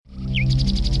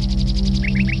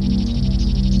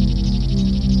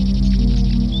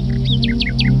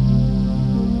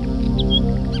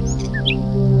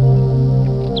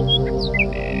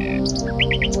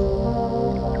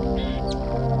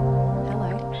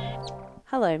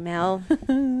Hello, Mel.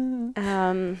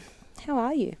 How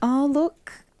are you? Oh,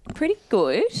 look, pretty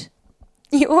good.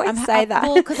 You always say that.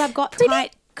 Well, because I've got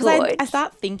tight. Because I good.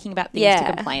 start thinking about things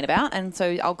to complain about, and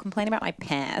so I'll complain about my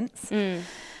pants. My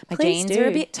Please jeans do. are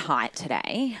a bit tight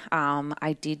today.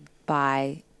 I did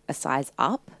buy a size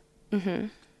up. Mm-hmm.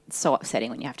 It's so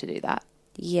upsetting when you have to do that.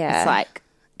 Yeah. It's like,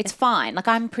 it's fine. Like,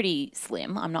 I'm pretty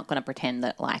slim. I'm not going to pretend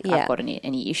that, like, I've got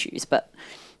any issues. But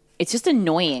it's just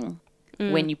annoying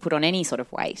when you put on any sort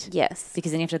of weight. Yes. Because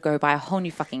then you have to go buy a whole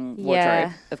new fucking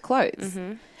wardrobe of clothes.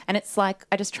 And it's like,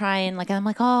 I just try and, like, I'm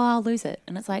like, oh, I'll lose it.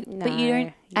 And it's like, but you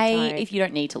don't, if you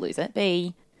don't need to lose it,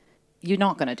 B, you're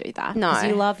not going to do that. No. Because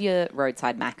you love your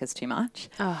roadside Maccas too much.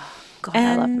 Oh, God,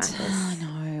 I love Maccas. Oh,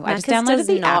 no. I Macca's just downloaded does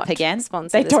the not app again.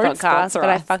 Sponsor They this don't podcast, sponsor but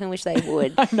I us. fucking wish they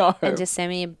would. I know. And just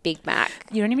send me a Big Mac.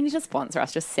 You don't even need to sponsor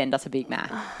us. Just send us a Big Mac.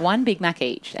 One Big Mac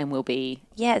each, and we'll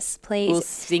Yes, please. we'll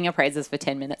sing your praises for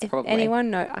 10 minutes probably.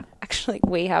 Anyone know? Actually,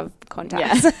 we have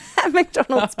contacts at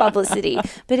McDonald's publicity.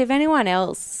 But if anyone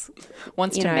else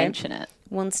wants to mention it.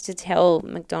 wants to tell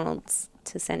McDonald's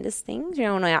to send us things,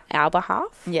 on our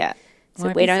behalf, Yeah. so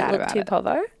Won't we be don't sad look about too it.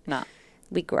 povo, No.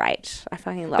 be great. I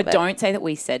fucking love But it. don't say that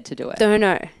we said to do it.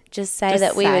 No. Just say Just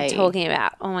that we were say- talking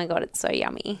about, oh my God, it's so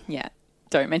yummy. Yeah.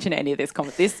 Don't mention any of this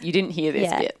comment. You didn't hear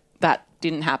this bit. That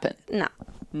didn't happen. No.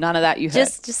 None of that you heard.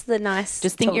 Just the nice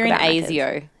Just think talk you're in about Macca's.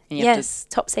 ASIO. And you have Yes,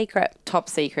 top secret. to top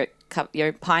secret.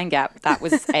 Pine Gap. That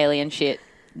was alien shit.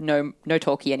 No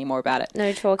talkie anymore about it.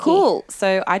 No talkie. Cool.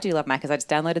 So I do love Macca's. I just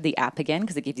downloaded the app again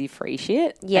because it gives you free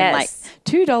shit. Yes.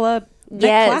 And like $2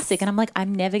 Yes. McClassic. And I'm like,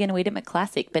 I'm never going to eat at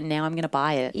McClassic, but now I'm going to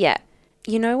buy it. Yeah.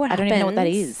 You know what I don't happens? even know what that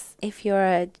is. If you're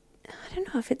I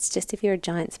don't know if it's just if you're a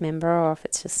Giants member or if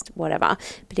it's just whatever.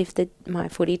 But if my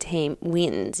footy team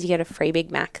wins, you get a free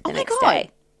Big Mac the next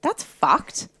day. That's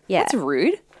fucked. Yeah. That's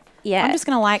rude. Yeah. I'm just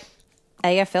going to like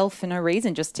AFL for no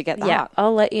reason just to get that. Yeah.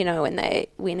 I'll let you know when they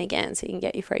win again so you can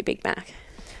get your free Big Mac.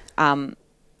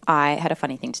 I had a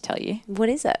funny thing to tell you. What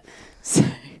is it? So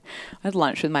I had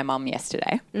lunch with my mum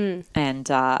yesterday and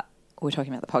we were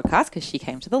talking about the podcast because she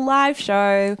came to the live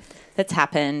show that's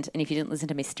happened. And if you didn't listen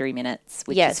to Mystery Minutes,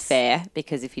 which is fair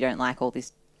because if you don't like all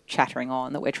this chattering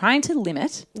on that we're trying to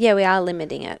limit. Yeah, we are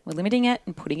limiting it. We're limiting it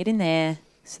and putting it in there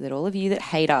so that all of you that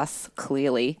hate us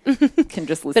clearly can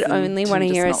just listen. But only want to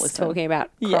just hear not us listen. talking about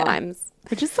Yeah. crimes.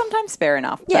 Which is sometimes fair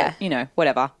enough. Yeah. But,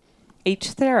 whatever.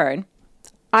 Each their own.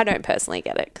 I don't personally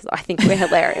get it because I think we're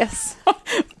hilarious.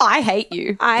 I hate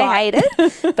you. I hate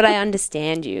it, but I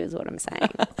understand you is what I'm saying.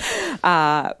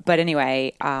 But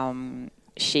anyway,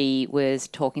 she was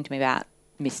talking to me about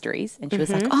mysteries and she was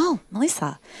like, oh,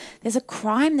 Melissa, there's a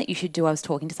crime that you should do. I was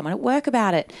talking to someone at work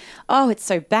about it. Oh, it's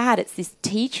so bad. It's this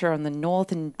teacher on the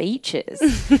northern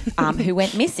beaches who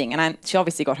went missing. And she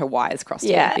obviously got her wires crossed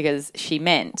here because she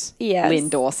meant Lynn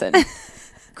Dawson.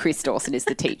 Chris Dawson is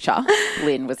the teacher.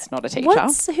 Lynn was not a teacher.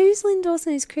 Who's Lynn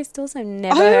Dawson? Who's Chris Dawson? I've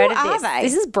never heard of are this. they?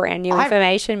 This is brand new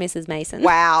information, Mrs. Mason.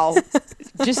 Wow.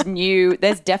 Just new.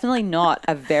 There's definitely not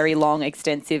a very long,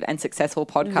 extensive and successful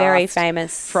podcast. Very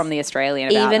famous. From The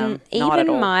Australian about them. Not at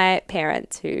all. Even my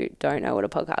parents who don't know what a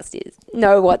podcast is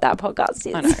know what that podcast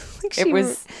is. I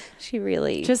know. She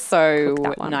really just so cooked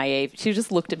that one. naive. She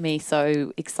just looked at me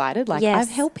so excited, like, Yes.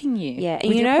 I'm helping you. Yeah, and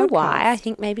with you your know podcast. why? I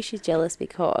think maybe she's jealous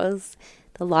because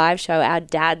the live show, our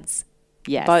dads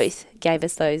Yes. both gave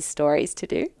us those stories to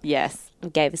do. Yes.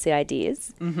 Gave us the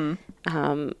ideas.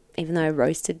 Mm-hmm. Even though I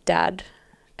roasted Dad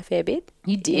a fair bit.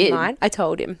 You did? Mine, I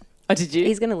told him. Oh, did you?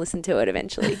 He's going to listen to it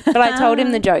eventually. But I told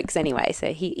him the jokes anyway,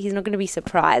 so he's not going to be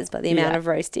surprised by the amount of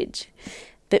roastage.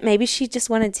 But maybe she just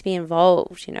wanted to be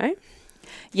involved,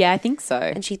 Yeah, I think so.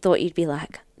 And she thought you'd be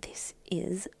like, this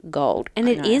is gold. And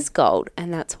it is gold.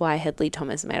 And that's why Hedley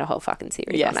Thomas made a whole fucking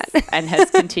series on it. And has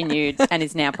continued and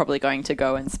is now probably going to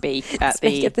go and speak at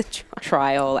the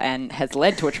trial and has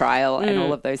led to a trial and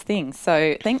all of those things.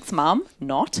 So thanks, Mum.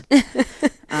 Not.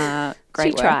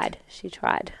 Great work. She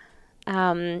tried.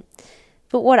 But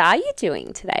what are you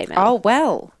doing today, Mel? Oh,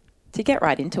 well, to get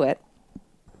right into it,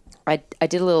 I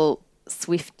did a little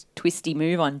swift, twisty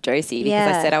move on Josie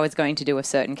because I said I was going to do a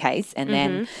certain case. And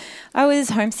then I was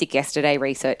homesick yesterday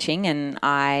researching and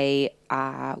I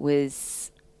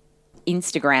was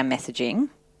Instagram messaging.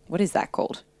 What is that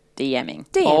called? DMing.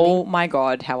 Oh, my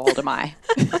God. How old am I?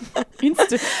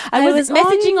 I was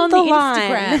messaging on the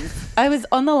Instagram. I was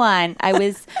on the line.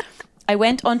 I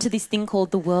went onto this thing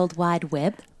called the World Wide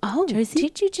Web. Oh, Josie?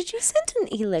 did you send an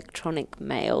electronic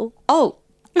mail? Oh,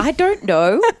 I don't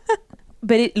know.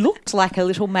 But it looked like a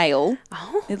little mail.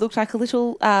 Oh. It looked like a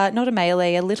little, not a mail,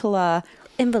 a little...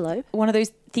 envelope. One of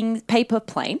those things, paper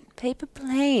plane. Paper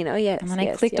plane. Oh, yes. And then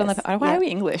I clicked on the... Why are we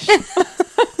English?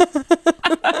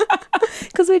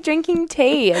 Because drinking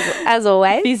tea, as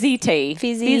always. Fizzy tea.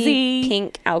 Fizzy,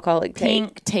 pink alcoholic tea.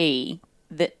 Pink tea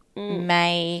that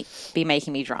may be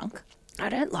making me drunk. I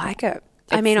don't like it.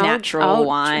 It's natural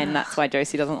wine. That's why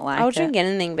Josie doesn't like it. I'll drink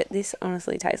anything, but this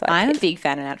honestly tastes like I'm piss. a big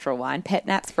fan of natural wine. Pet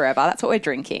Naps forever. That's what we're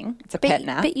drinking. It's a pet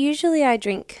nap. But usually I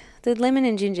drink the lemon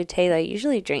and ginger tea that I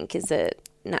usually drink is a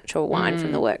natural wine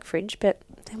from the work fridge, but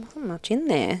there wasn't much in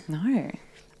there. No.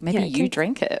 Maybe you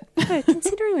drink it. No,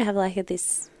 considering we have like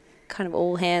this kind of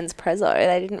all hands prezzo,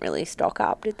 they didn't really stock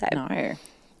up, did they?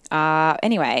 No.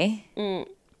 Anyway,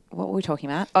 what were we talking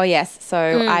about? Oh, yes. So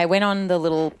I went on the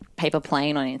little paper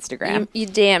plane on Instagram. You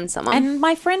DM'd someone. And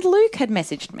my friend Luke had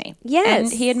messaged me.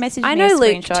 Yes. And he had messaged I me a know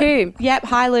Luke screenshot. too. Yep.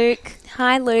 Hi, Luke.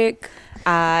 Hi, Luke.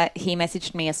 He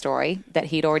messaged me a story that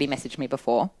he'd already messaged me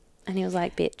before. And he was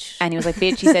like, bitch. And he was like,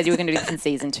 bitch, you said you were going to do this in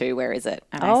season 2. Where is it?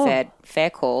 And I said, fair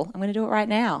call. I'm going to do it right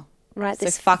now. Right So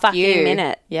this fuck fucking you.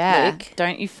 minute, Yeah. Luke.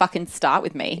 Don't you fucking start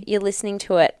with me. You're listening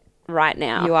to it right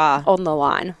now. You are. On the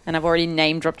line. And I've already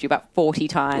name dropped you about 40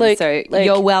 times. Luke, so Luke,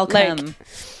 you're welcome. Luke.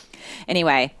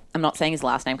 Anyway, I'm not saying his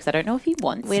last name because I don't know if he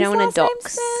wants We his don't want last to name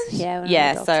dox. said. Yeah,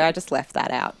 Yeah, so I just left that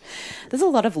out. There's a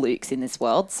lot of Lukes in this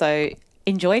world, so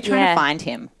enjoy trying to find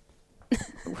him.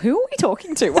 Who are we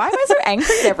talking to? Why am I so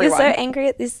angry at everyone? You're so angry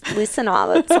at this listener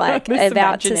that's like This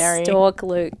about imaginary. to stalk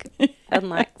Luke and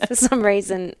like for some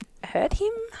reason hurt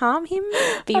him, harm him,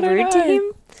 be I don't rude to know.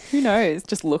 him, Who knows?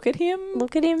 Just look at him.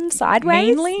 look at him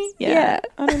sideways. Meanly? Yeah.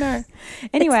 I don't know.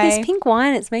 Anyway. It's this pink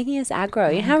wine, it's making us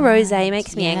aggro. You know how rosé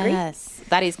makes me angry? Yes.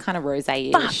 That is kind of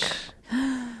rosé-ish. Fuck.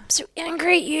 I'm so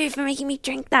angry at you for making me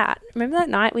drink that. Remember that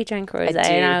night we drank rosé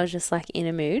and I was just like in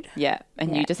a mood? Yeah.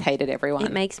 And you just hated everyone.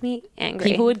 It makes me angry.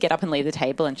 People would get up and leave the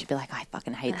table and she'd be like, I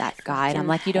fucking hate that guy. And I'm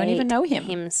like, you don't even know him.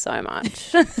 Him so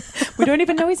much. We don't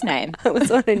even know his name. It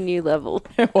was on a new level.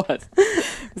 It was.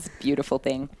 It was a beautiful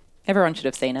thing. Everyone should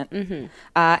have seen it. Mm-hmm.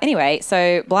 Anyway,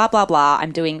 so blah, blah, blah.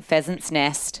 I'm doing Pheasant's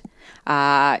Nest.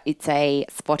 It's a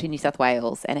spot in New South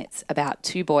Wales and it's about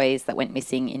 2 boys that went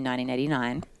missing in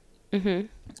 1989. Mm-hmm.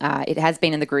 It has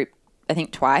been in the group, I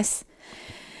think, twice.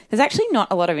 There's actually not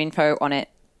a lot of info on it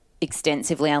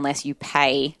extensively unless you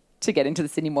pay to get into the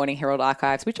Sydney Morning Herald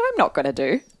archives, which I'm not going to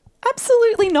do.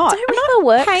 Absolutely not. Don't we have a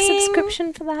work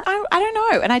subscription for that? I don't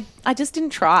know. And I just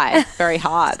didn't try very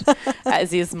hard,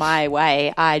 as is my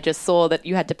way. I just saw that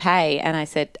you had to pay and I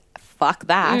said, fuck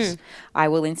that. I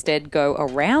will instead go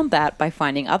around that by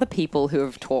finding other people who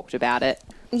have talked about it.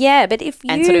 Yeah, but if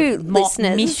And sort you of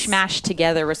listeners, mishmash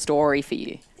together a story for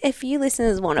you. if you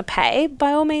listeners want to pay,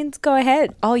 by all means, go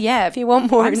ahead. Oh, yeah. If you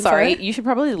want more I'm info. sorry. You should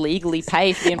probably legally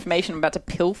pay for the information I'm about to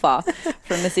pilfer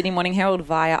from the Sydney Morning Herald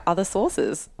via other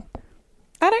sources.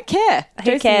 I don't care.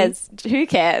 Who cares? Who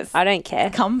cares? I don't care.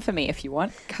 Come for me if you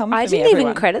want. Come I for me, didn't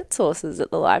everyone. even credit sources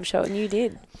at the live show, and you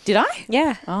did. Did I?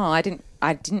 Yeah. Oh, I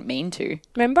didn't mean to.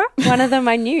 Remember? One of them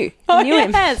I knew. I knew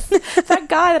him. Yes. That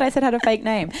guy that I said had a fake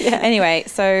name. Yeah. Anyway,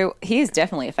 so he is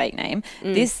definitely a fake name.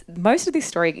 Most of this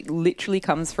story literally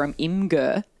comes from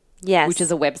Imgur, Yes. which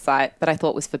is a website that I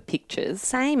thought was for pictures.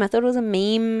 Same. I thought it was a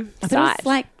meme I thought site. it was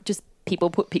like just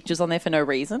people put pictures on there for no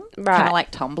reason. Right. Kind of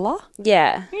like Tumblr.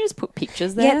 Yeah. You just put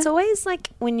pictures there. Yeah, it's always like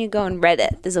when you go on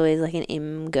Reddit, there's always like an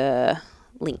Imgur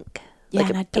link. Yeah, like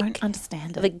and a I don't pic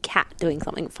understand of it. a cat doing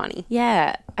something funny.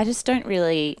 Yeah, I just don't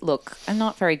really look. I'm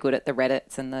not very good at the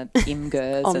Reddits and the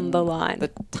Imgurs On and the line. the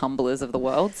Tumblrs of the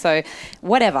world. So,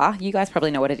 whatever, you guys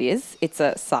probably know what it is. It's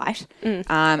a site,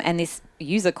 and this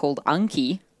user called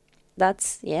Unky.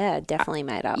 That's, definitely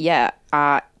made up. Yeah,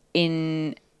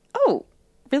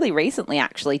 really recently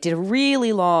actually did a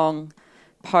really long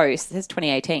post. This is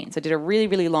 2018, so did a really,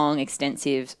 really long,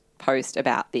 extensive post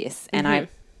about this, and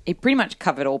it pretty much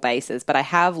covered all bases, but I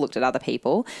have looked at other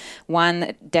people. One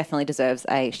that definitely deserves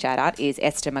a shout out is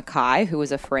Esther Mackay, who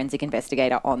was a forensic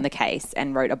investigator on the case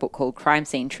and wrote a book called Crime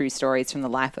Scene: True Stories from the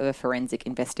Life of a Forensic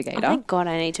Investigator. Oh my God,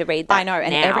 I need to read that. I know,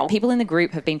 and now. people in the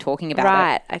group have been talking about it.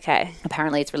 Right, okay.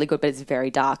 Apparently it's really good, but it's very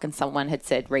dark, and someone had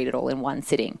said read it all in one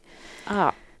sitting.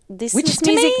 Oh, this Which is to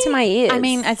music me, to my ears. I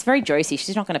mean, it's very Josie.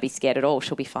 She's not going to be scared at all.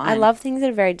 She'll be fine. I love things that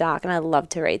are very dark, and I love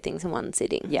to read things in one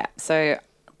sitting. Yeah, so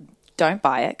don't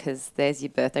buy it because there's your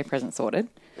birthday present sorted.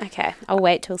 Okay, I'll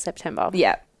wait till September.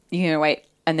 Yeah, you're going to wait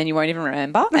and then you won't even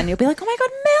remember and you'll be like, oh my God,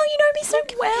 Mel, you know me so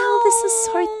well. Wow, this is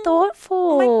so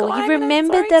thoughtful. Oh my God, you I mean,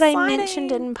 remembered it's so that I exciting.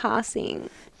 mentioned it in passing.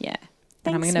 Yeah.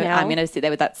 And Thanks, I'm Mel. gonna sit there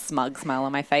with that smug smile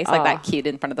on my face, like that kid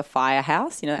in front of the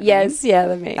firehouse. You know that Yes, meme? yeah,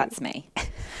 the meme. That's me.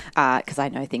 Because I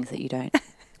know things that you don't,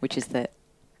 which is that.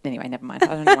 Anyway, never mind. I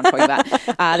don't know what I'm talking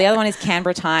about. The other one is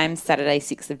Canberra Times, Saturday,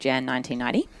 6th of Jan,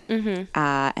 1990.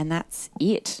 And that's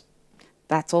it.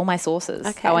 That's all my sources.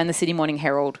 Okay. Oh, and the Sydney Morning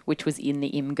Herald, which was in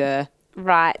the Imgur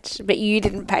Right, but you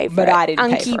didn't pay for it. But I didn't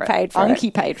pay Unky for it. paid for it.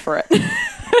 Unky paid for it.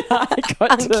 I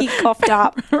got Unky to coughed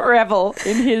up. revel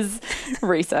in his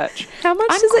research. How much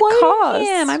I'm does it quoting cost?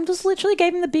 him. I'm just literally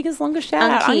gave him the biggest, longest shout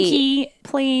out. Unky. Unky,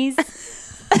 please.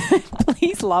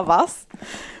 Please love us.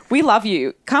 We love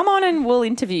you. Come on and we'll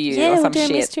interview you Yeah, or we'll some do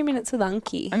shit. Mystery Minutes with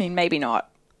Unky. I mean, maybe not.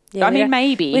 Yeah, I we mean, don't-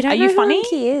 maybe. We don't Are know you who funny?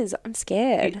 Unky is. I'm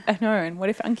scared. I know. And what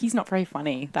if Unky's not very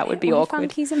funny? That would be What awkward.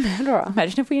 if Unky's a murderer?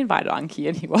 Imagine if we invited Unky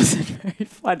and he wasn't very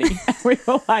funny. And we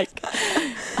were like,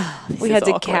 oh, this We is had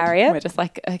to awkward. carry it? We're just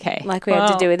like, okay. Like we had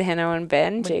to well, do with Hannah and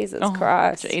Ben. Jesus oh,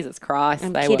 Christ. Jesus Christ.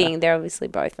 I'm they kidding. were. They're obviously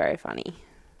both very funny.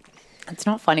 It's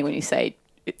not funny when you say,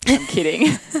 I'm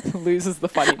kidding. Loses the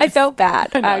funniness. I felt bad.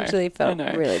 I know, actually felt I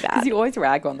know. really Because bad. you always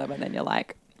rag on them and then you're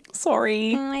like,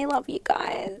 sorry. I love you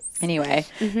guys. Anyway,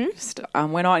 just,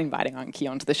 we're not inviting Unky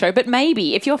onto the show, but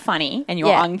maybe if you're funny and you're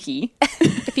Yeah. Unky,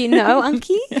 If you know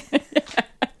Unky,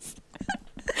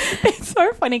 it's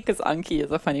so funny because Unky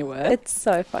is a funny word. it's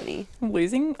so funny. I'm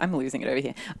losing it over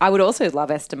here. I would also love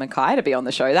Esther Mackay to be on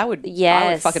the show. That would, I would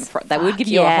Yes. that would Fuck give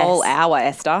you a whole yes. hour,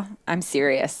 Esther. I'm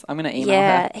serious. I'm going to email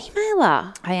Yeah, her. email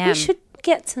her. I am. We should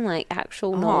get some like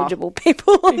actual knowledgeable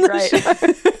people on the Great.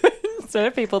 show. Instead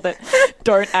of people that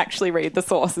don't actually read the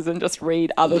sources and just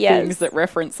read other Yes. things that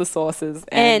reference the sources.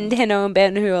 And Hannah and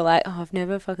Ben who are like, oh, I've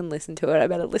never fucking listened to it. I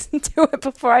better listen to it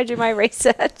before I do my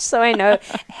research so I know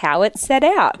how it's set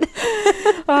out.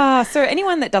 So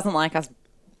anyone that doesn't like us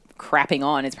crapping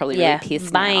on is probably Yeah, really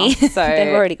pissed bye. now. So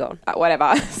They've already gone.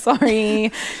 Whatever. Sorry.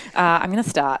 I'm going to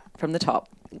start from the top.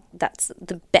 That's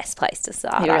the best place to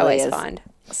start, It I really always is. find.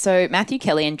 So Matthew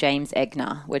Kelly and James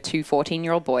Egner were two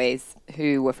 14-year-old boys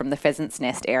who were from the Pheasant's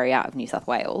Nest area of New South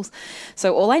Wales.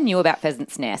 So all I knew about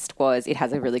Pheasant's Nest was it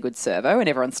has a really good servo and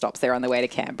everyone stops there on the way to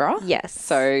Canberra. Yes.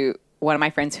 So one of my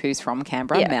friends who's from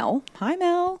Canberra, Yeah. Mel. Hi,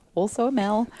 Mel. Also a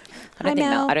Mel. Hi,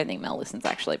 Mel. I don't think Mel listens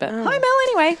actually, but hi, Mel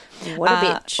anyway. What a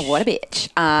bitch. What a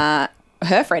bitch.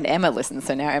 Her friend Emma listens,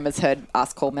 so now Emma's heard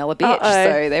us call Mel a bitch. Uh-oh.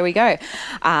 So there we go.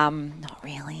 Not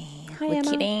really. We're Emma.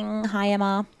 kidding. Hi,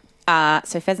 Emma.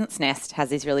 So Pheasant's Nest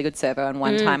has this really good servo, and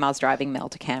one time I was driving Mel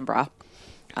to Canberra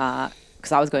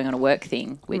because I was going on a work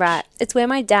thing. Which, Right. It's where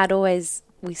my dad always,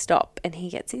 we stop and he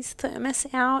gets his thermos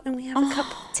out and we have a cup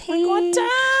of tea. my God,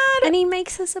 Dad! And he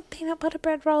makes us a peanut butter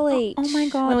bread roll each. Oh my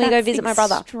God. When we go that's visit my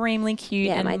brother. Extremely cute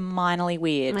Yeah, and minorly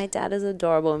weird. My dad is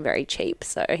adorable and very cheap,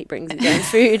 so he brings his own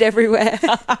food everywhere.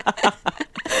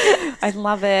 I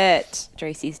love it.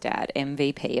 Tracy's dad,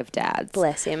 MVP of dads.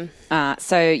 Bless him.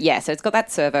 So it's got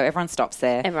that servo. Everyone stops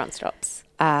there. Everyone stops.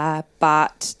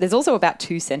 But there's also about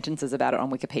 2 sentences about it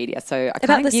on Wikipedia. So I About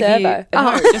can't the give servo? you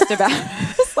no, just about.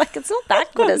 It's like, it's not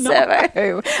that good a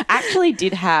servo. No. Actually,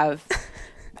 did have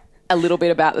a little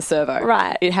bit about the servo.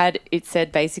 Right. It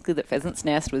said basically that Pheasant's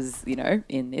Nest was,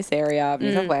 in this area of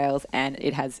New South Wales, and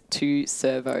it has 2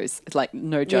 servos. It's like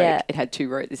no joke. Yeah. It had 2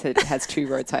 roads. It said it has 2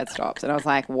 roadside stops, and I was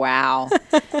like, wow,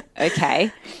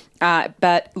 okay.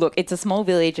 But look, it's a small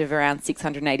village of around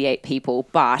 688 people,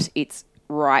 but it's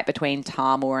right between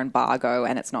Tarmoor and Bargo,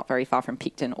 and it's not very far from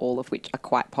Picton, all of which are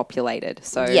quite populated.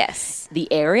 So Yes.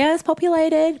 the area is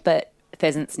populated, but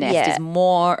Pheasant's Nest Yeah. is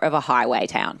more of a highway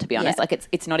town, to be honest. Yeah. Like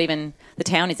it's not even, the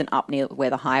town isn't up near where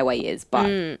the highway is,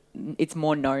 but it's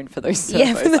more known for those servos.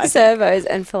 Yeah, for the I think. servos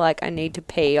and for like, I need to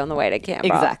pee on the way to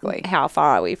Canberra. Exactly. How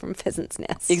far are we from Pheasant's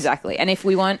Nest? Exactly. And if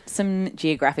we want some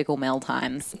geographical Mel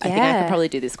times, I think I Yeah. could probably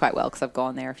do this quite well because I've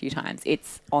gone there a few times.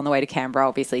 It's on the way to Canberra,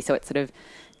 obviously, so it's sort of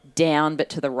down but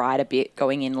to the right a bit,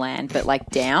 going inland, but like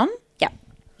down. Yeah.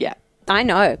 Yeah. I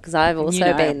know, because I've also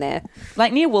know. been there.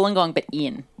 Like near Wollongong, but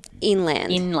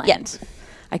inland. Yep.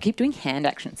 I keep doing hand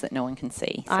actions that no one can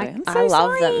see. So I'm so I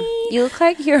love them. sorry. You look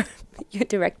like you're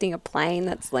directing a plane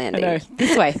that's landing. No,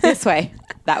 this way.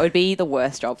 That would be the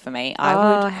worst job for me. I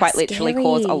Oh, would how quite literally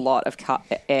cause a scary. lot of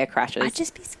air crashes. I'd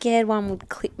just be scared one would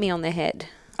clip me on the head.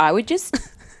 I would just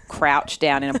crouch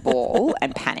down in a ball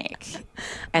and panic,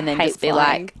 and then Hate just be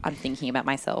flying. like, "I'm thinking about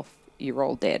myself. You're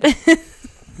all dead."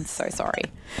 I'm so sorry.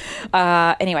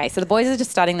 Anyway, so the boys are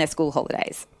just starting their school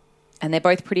holidays, and they're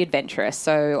both pretty adventurous.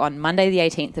 So on Monday, the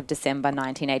 18th of December,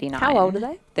 1989. How old are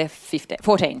they? They're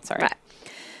 14. Sorry. Right.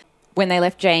 When they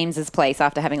left James's place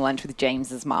after having lunch with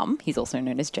James's mum, he's also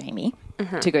known as Jamie,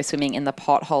 to go swimming in the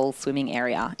Pothole swimming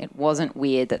area, it wasn't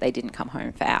weird that they didn't come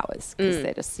home for hours because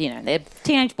they're just, they're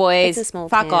teenage boys. It's a small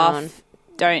fuck town. off.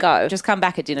 Don't Go. Just come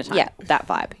back at dinner time. Yeah. That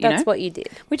vibe, That's what you did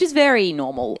Which is very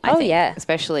normal, I Oh, think. yeah.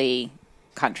 Especially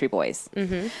country boys.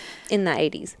 in the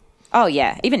 80s. Oh,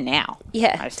 yeah. Even now.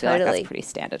 Yeah, I just feel like totally. that's pretty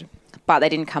standard. But they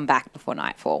didn't come back before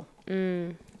nightfall.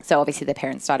 So obviously their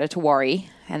parents started to worry,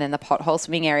 and then the pothole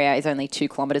swimming area is only 2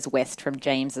 kilometres west from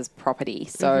James's property,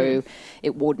 so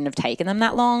it wouldn't have taken them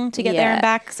that long to get there and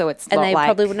back. So it's and not they like,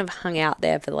 probably wouldn't have hung out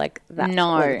there for like that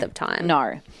length of time.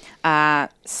 No.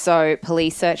 So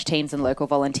police search teams and local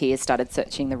volunteers started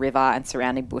searching the river and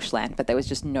surrounding bushland, but there was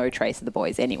just no trace of the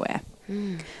boys anywhere.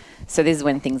 So this is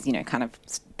when things, kind of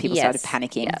people started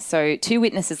panicking. Yeah. So 2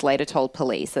 witnesses later told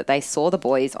police that they saw the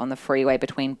boys on the freeway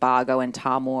between Bargo and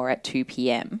Tarmore at 2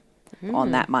 p.m.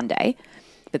 on that Monday.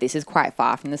 But this is quite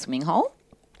far from the swimming hole.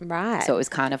 Right. So it was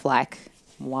kind of like,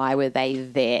 why were they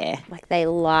there? Like they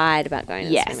lied about going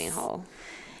to the swimming hole.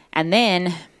 And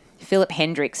then Philip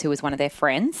Hendricks, who was one of their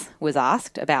friends, was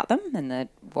asked about them and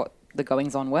what the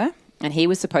goings-on were. And he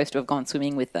was supposed to have gone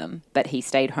swimming with them, but he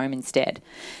stayed home instead.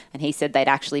 And he said they'd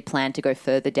actually planned to go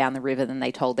further down the river than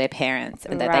they told their parents,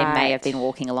 and that they may have been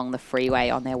walking along the freeway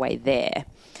on their way there.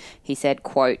 He said,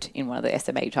 quote, in one of the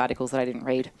SMH articles that I didn't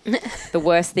read, "The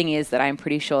worst thing is that I'm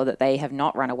pretty sure that they have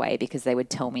not run away because they would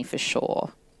tell me for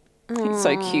sure." It's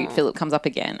so cute. Philip comes up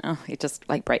again. Oh, it just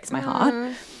breaks my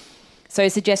heart. So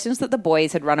suggestions that the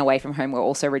boys had run away from home were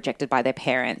also rejected by their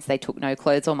parents. They took no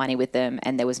clothes or money with them,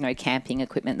 and there was no camping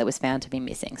equipment that was found to be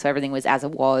missing. So everything was as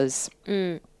it was.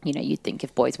 You'd think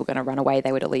if boys were going to run away,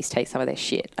 they would at least take some of their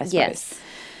shit, I suppose. Yes.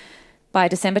 By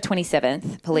December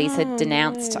 27th, police had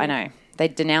denounced, they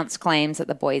denounced claims that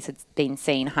the boys had been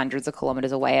seen hundreds of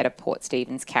kilometres away at a Port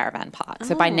Stephens caravan park.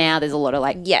 So by now there's a lot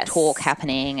of talk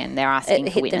happening, and they're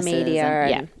asking for witnesses. The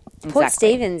media. Port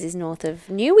Stephens is north of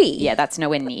Newey. Yeah, that's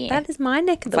nowhere near. That is my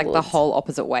neck of the woods. It's like the whole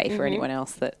opposite way for anyone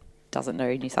else that doesn't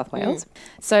know New South Wales.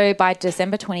 So by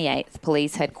December 28th,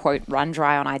 police had, quote, run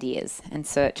dry on ideas, and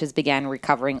searchers began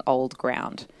recovering old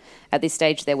ground. At this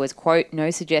stage, there was, quote,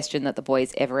 no suggestion that the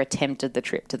boys ever attempted the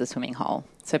trip to the swimming hole.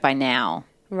 So by now,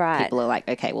 people are like,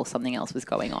 okay, well, something else was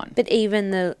going on. But even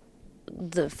the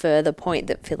further point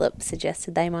that Philip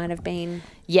suggested they might have been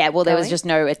there was just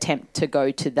no attempt to go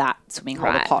to that swimming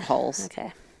hole, the potholes,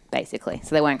 basically.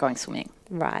 So they weren't going swimming.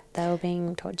 Right, they were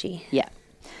being dodgy. Yeah.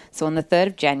 So on the 3rd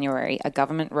of January, a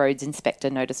government roads inspector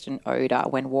noticed an odour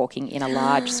when walking in a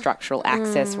large structural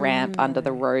access ramp under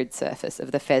the road surface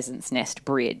of the Pheasant's Nest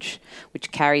Bridge,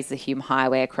 which carries the Hume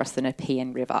Highway across the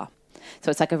Nepean River.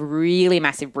 So it's like a really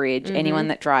massive bridge. Anyone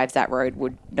that drives that road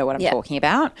would know what I'm talking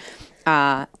about.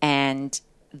 And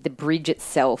the bridge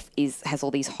itself has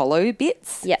all these hollow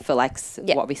bits for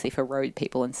obviously for road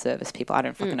people and service people. I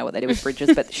don't fucking know what they do with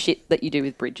bridges, but the shit that you do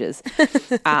with bridges.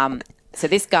 So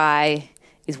this guy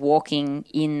is walking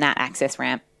in that access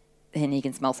ramp and he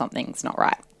can smell something's not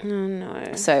right. Oh,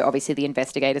 no. So obviously the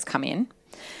investigators come in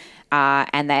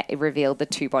and they revealed the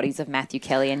 2 bodies of Matthew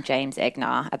Kelly and James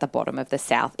Egnar at the bottom of the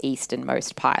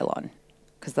southeasternmost pylon.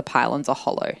 Because the pylons are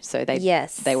hollow. So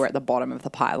they were at the bottom of the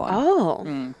pylon.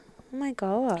 Oh my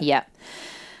God. Yeah.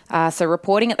 So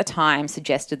reporting at the time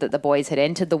suggested that the boys had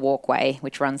entered the walkway,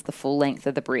 which runs the full length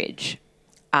of the bridge,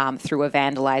 through a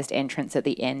vandalised entrance at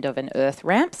the end of an earth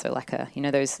ramp. So like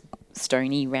those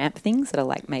stony ramp things that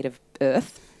are made of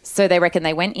earth. So they reckon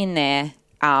they went in there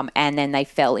and then they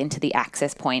fell into the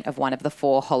access point of one of the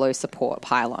 4 hollow support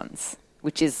pylons,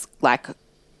 which is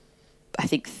I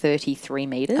think 33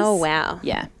 metres. Oh, wow.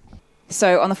 Yeah.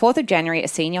 So on the 4th of January, a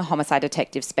senior homicide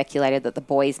detective speculated that the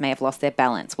boys may have lost their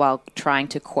balance while trying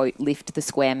to, quote, lift the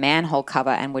square manhole cover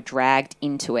and were dragged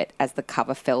into it as the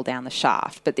cover fell down the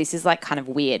shaft. But this is kind of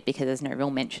weird because there's no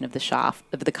real mention of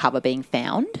the cover being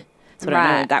found. So I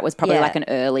don't know. That was probably an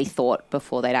early thought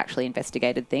before they'd actually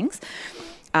investigated things.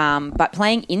 But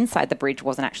playing inside the bridge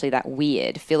wasn't actually that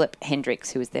weird. Philip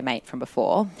Hendricks, who was their mate from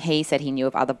before, he said he knew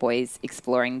of other boys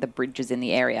exploring the bridges in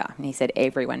the area. And he said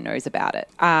everyone knows about it.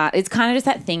 It's kind of just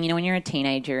that thing, when you're a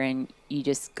teenager and you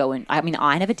just go and... I mean,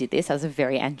 I never did this. I was a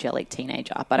very angelic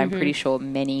teenager, but I'm pretty sure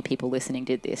many people listening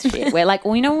did this shit. Where,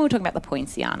 when we were talking about the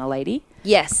Poinciana lady?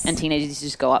 Yes. And teenagers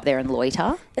just go up there and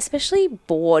loiter. Especially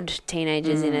bored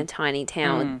teenagers in a tiny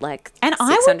town with, and 600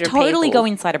 I would totally people. go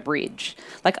inside a bridge.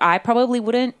 I probably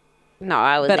wouldn't. No,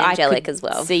 I was angelic as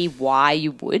well. See why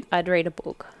you would. I'd read a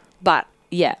book. But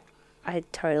yeah, I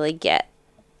totally get,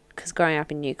 because growing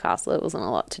up in Newcastle, it wasn't a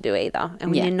lot to do either.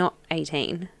 And when you're not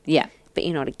 18, but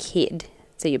you're not a kid,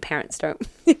 so your parents don't.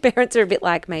 Your parents are a bit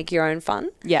like make your own fun.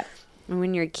 Yeah. And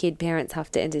when you're a kid, parents have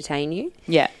to entertain you.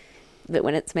 Yeah. But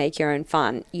when it's make your own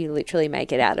fun, you literally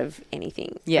make it out of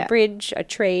anything. Yeah. A bridge, a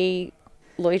tree,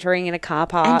 loitering in a car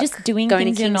park. And just doing going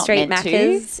things to King you're not Street meant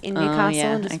Macca's to. in Newcastle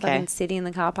and just fucking sitting in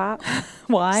the car park.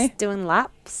 Why? Just doing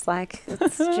laps.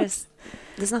 It's just,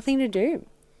 there's nothing to do.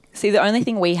 See, the only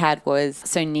thing we had was,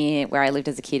 so near where I lived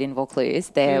as a kid in Vaucluse,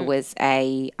 there was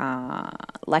a,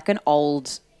 an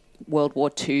old World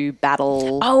War II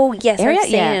battle. Oh, yes, area. I've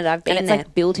seen it. I've been there. And it's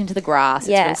like built into the grass.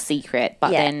 It's real secret.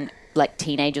 But then like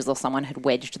teenagers or someone had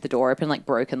wedged the door open, like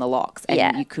broken the locks,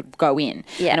 and you could go in.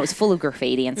 And it was full of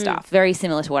graffiti and stuff. Very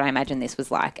similar to what I imagine this was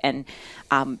like. And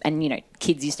you know,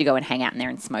 kids used to go and hang out in there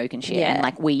and smoke and shit. And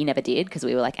like we never did because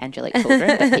we were like angelic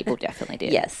children, but people definitely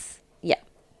did. Yes. Yeah.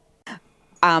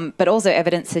 But also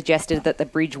evidence suggested that the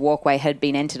bridge walkway had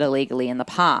been entered illegally in the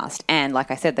past. And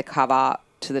like I said, the cover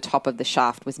to the top of the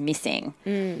shaft was missing.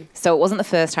 So it wasn't the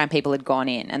first time people had gone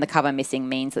in, and the cover missing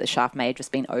means that the shaft may have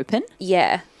just been open.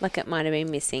 Yeah, like it might have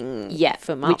been missing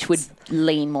for months. Which would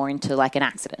lean more into like an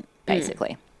accident,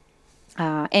 basically.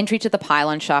 Entry to the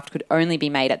pylon shaft could only be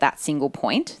made at that single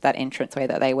point, that entranceway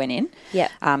that they went in. Yeah.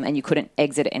 And you couldn't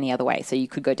exit it any other way. So you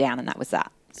could go down and that was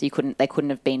that. So they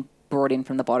couldn't have been brought in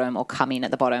from the bottom or come in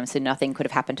at the bottom. So nothing could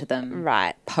have happened to them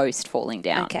post falling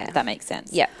down, if that makes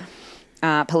sense. Yeah.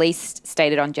 Police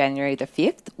stated on January the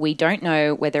 5th, we don't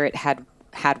know whether it had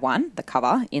one, the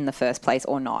cover, in the first place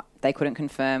or not. They couldn't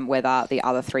confirm whether the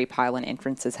other 3 pylon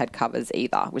entrances had covers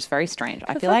either, which was very strange.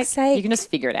 I feel like you can just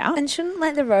figure it out. And shouldn't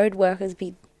like the road workers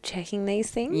be checking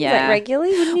these things like,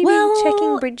 regularly? Wouldn't you be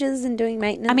checking bridges and doing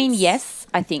maintenance? I mean, yes,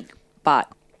 I think,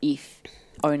 but if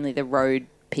only the road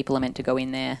people are meant to go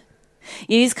in there.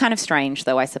 It is kind of strange,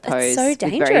 though, I suppose. It's so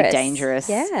dangerous. Very dangerous.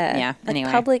 Yeah. Anyway.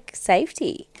 Like public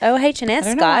safety. OH&S, guys. I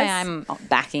don't know why I'm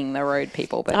backing the road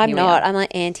people, but I'm not. I'm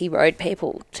like anti-road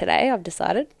people today, I've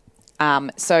decided.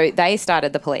 So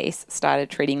the police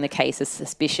started treating the case as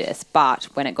suspicious, but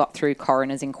when it got through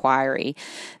coroner's inquiry,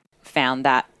 found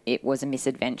that it was a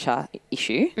misadventure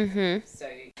issue.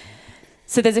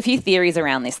 So there's a few theories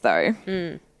around this, though.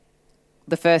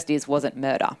 The first is, was it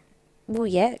murder? Well,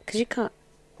 yeah, because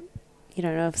you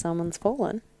don't know if someone's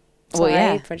fallen.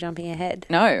 Sorry for jumping ahead.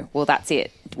 No, well, that's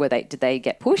it. Did they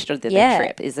get pushed or did they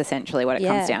trip is essentially what it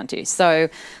comes down to. So,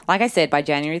 like I said, by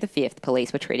January the 5th,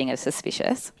 police were treating it as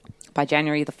suspicious. By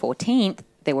January the 14th,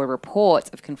 there were reports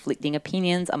of conflicting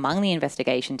opinions among the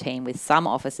investigation team, with some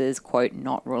officers, quote,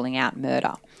 not ruling out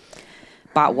murder.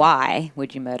 But why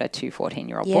would you murder 2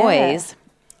 14-year-old boys?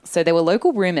 So there were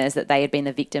local rumours that they had been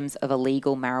the victims of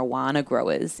illegal marijuana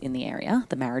growers in the area,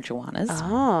 the marijuanas.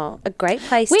 Oh, a great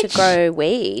place to grow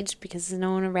weed because there's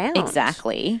no one around.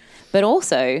 Exactly. But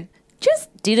also just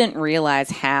didn't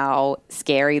realise how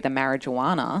scary the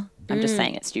marijuana, I'm just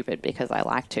saying it's stupid because I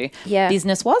like to,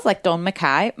 business was. Like Don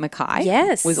Mackay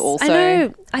was also... I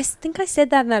know. I think I said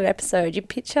that in that episode. You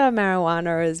picture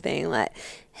marijuana as being like,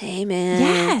 hey, man.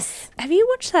 Yes. Have you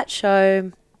watched that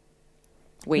show...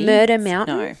 Murder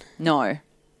Mountain? No.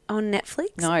 On Netflix?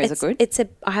 No, is it good?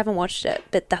 I haven't watched it,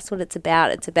 but that's what it's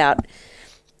about. It's about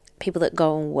people that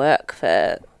go and work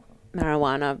for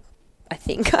marijuana, I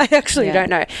think. I actually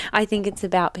don't know. I think it's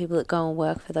about people that go and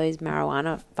work for those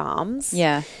marijuana farms.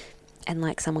 Yeah. And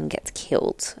like someone gets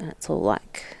killed and it's all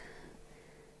like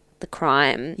the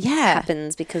crime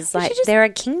happens because like there are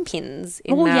kingpins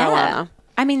in marijuana. Yeah.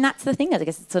 I mean, that's the thing. I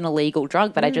guess it's an illegal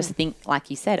drug, but I just think, like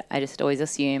you said, I just always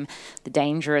assume the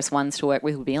dangerous ones to work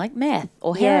with would be like meth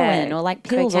or heroin or like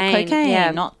pills or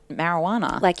cocaine, not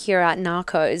marijuana. Like you're at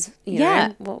Narcos, you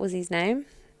know. What was his name?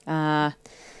 That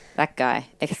guy.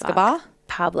 Escobar?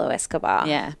 Pablo Escobar.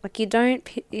 Yeah. Like you don't,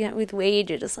 with weed,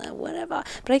 you're just like, whatever.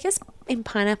 But I guess in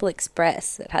Pineapple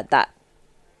Express, it had that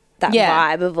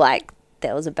vibe of like,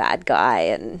 there was a bad guy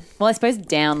and... Well, I suppose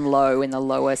down low in the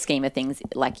lower scheme of things,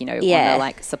 like, you know, on the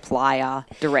like supplier,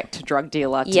 direct to drug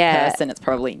dealer to person, it's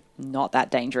probably not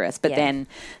that dangerous. But then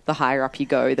the higher up you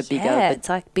go, the bigger it's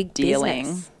like big dealing.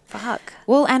 Business. Fuck.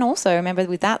 Well, and also, remember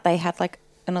with that, they had like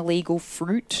an illegal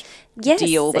fruit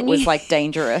deal that was like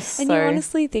dangerous. And you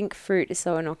honestly think fruit is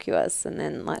so innocuous and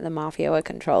then like the mafia were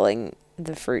controlling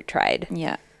the fruit trade.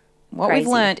 Yeah. What we've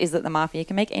learned is that the mafia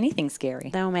can make anything scary.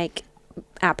 They'll make...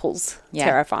 apples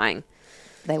terrifying.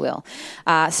 They will.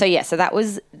 So that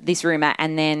was this rumour,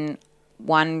 and then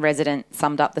one resident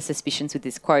summed up the suspicions with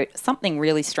this quote: something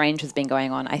really strange has been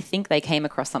going on. I think they came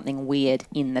across something weird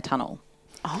in the tunnel.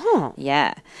 Oh.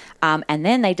 Yeah. And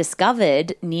then they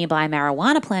discovered nearby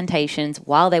marijuana plantations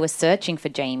while they were searching for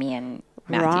Jamie and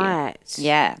Matthew. Right.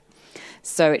 Yeah.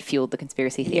 So it fueled the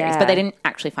conspiracy theories, but they didn't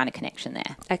actually find a connection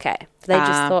there. Okay. They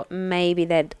just thought maybe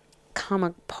they'd come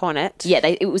upon it. Yeah,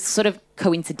 it was sort of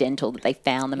coincidental that they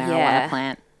found the marijuana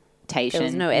plantation there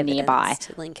was no evidence nearby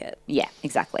to link it. Yeah,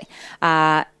 exactly.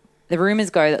 The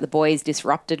rumours go that the boys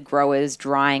disrupted growers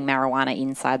drying marijuana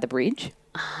inside the bridge.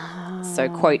 Oh. So,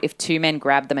 quote, if 2 men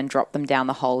grabbed them and dropped them down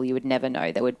the hole, you would never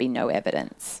know. There would be no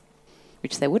evidence,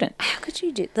 which they wouldn't. How could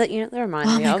you do that? You know, that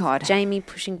reminds me of Jamie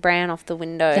pushing Brown off the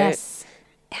window. Yes.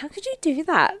 How could you do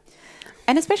that?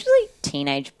 And especially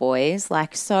teenage boys,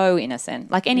 like so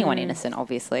innocent. Like anyone innocent,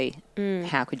 obviously.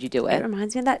 How could you do It it?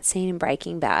 reminds me of that scene in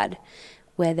Breaking Bad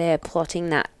where they're plotting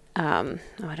that. I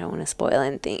don't want to spoil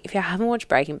anything. If you haven't watched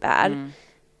Breaking Bad,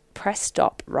 press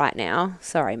stop right now.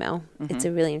 Sorry, Mel. It's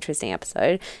a really interesting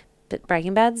episode. But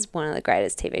Breaking Bad's one of the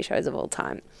greatest TV shows of all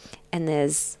time. And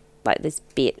there's like this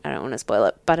bit, I don't want to spoil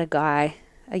it, but a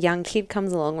young kid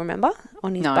comes along, remember,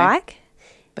 on his bike.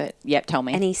 But, yep, tell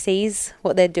me. And he sees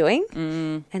what they're doing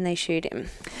and they shoot him.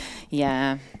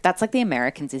 Yeah. That's like the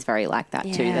Americans is very like that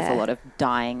too. There's a lot of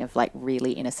dying of like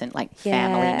really innocent like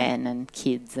family men and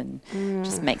kids and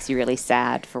just makes you really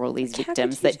sad for all these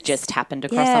victims that just happened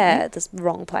across something. Yeah, just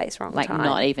wrong place, wrong like time. Like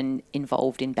not even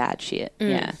involved in bad shit.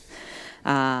 Yeah.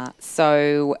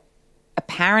 So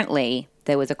apparently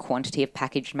there was a quantity of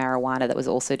packaged marijuana that was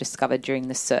also discovered during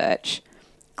the search,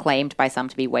 claimed by some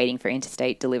to be waiting for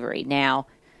interstate delivery. Now,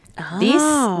 this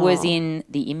was in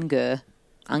the Imgur,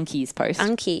 Unki's post.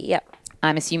 Unki, yep.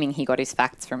 I'm assuming he got his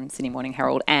facts from Sydney Morning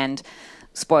Herald. And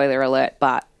spoiler alert,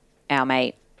 but our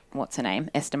mate, what's her name,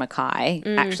 Esther Mackay,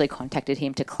 actually contacted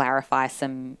him to clarify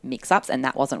some mix-ups, and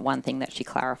that wasn't one thing that she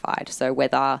clarified. So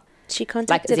whether... She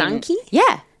contacted Unki?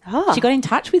 Yeah. Oh. She got in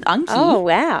touch with Unki. Oh,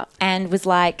 wow. And was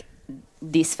like,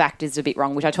 this fact is a bit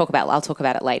wrong, which I'll talk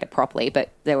about it later properly, but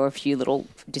there were a few little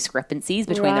discrepancies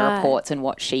between the reports and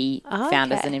what she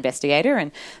found as an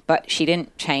investigator. But she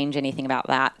didn't change anything about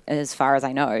that as far as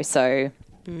I know. So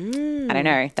I don't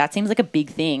know. That seems like a big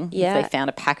thing. Yeah. If they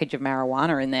found a package of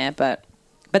marijuana in there. But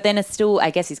then it's still, I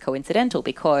guess, is coincidental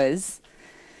because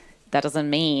that doesn't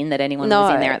mean that anyone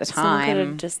was in there at the time. Someone could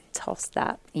have just tossed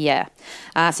that. Yeah.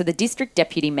 So the district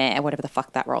deputy mayor, whatever the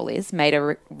fuck that role is, made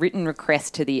a written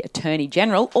request to the attorney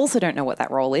general. Also don't know what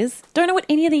that role is. Don't know what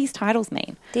any of these titles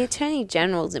mean. The attorney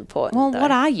general's important, Well, though.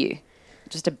 what are you?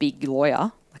 Just a big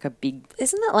lawyer? Like a big...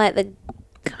 Isn't that like the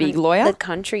big lawyer? The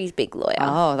country's big lawyer.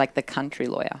 Oh, like the country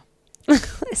lawyer.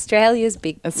 Australia's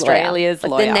big Australia's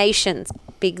lawyer. lawyer. Like the nation's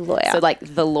big lawyer. So like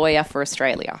the lawyer for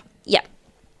Australia. Yeah.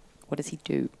 What does he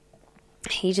do?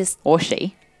 He just... Or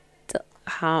she?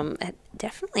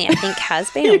 Definitely, I think, has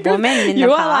been a woman in the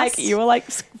past. You were like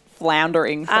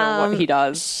floundering for what he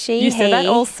does. You said that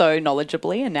all so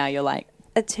knowledgeably, and now you're like...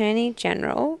 Attorney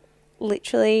General,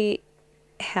 literally,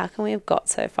 how can we have got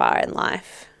so far in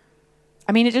life?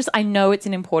 I mean, I know it's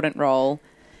an important role,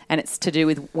 and it's to do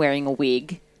with wearing a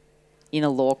wig in a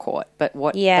law court, but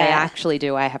what they actually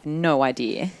do, I have no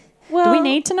idea. Well, do we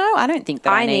need to know? I don't think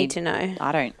that I need to know.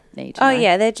 I don't need to know. Oh,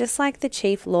 yeah, they're just like the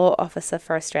chief law officer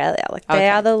for Australia. Like, they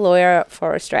are the lawyer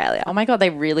for Australia. Oh, my God, they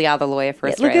really are the lawyer for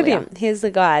Australia. Look at him. Here's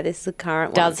the guy. This is the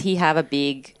current one. Does he have a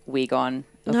big wig on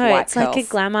of No, white it's curls? like a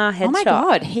glamour headshot. Oh, my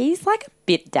God, he's like a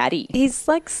bit daddy. He's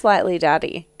like slightly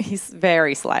daddy. He's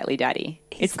very slightly daddy.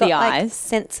 He's it's got the like eyes.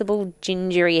 sensible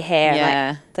gingery hair. Yeah.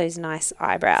 Like those nice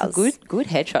eyebrows. Good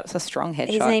headshot. It's a strong headshot.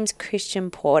 His name's Christian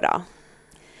Porter.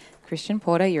 Christian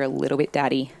Porter, you're a little bit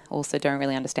daddy. Also don't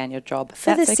really understand your job.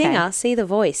 For the singer, See the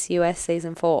Voice, US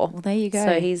Season 4. Well, there you go.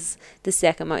 So he's the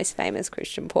second most famous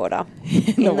Christian Porter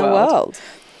in the world.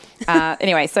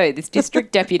 Anyway, so this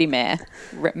district deputy mayor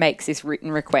makes this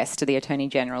written request to the Attorney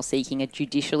General seeking a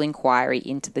judicial inquiry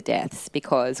into the deaths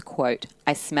because, quote,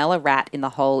 I smell a rat in the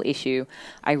whole issue.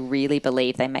 I really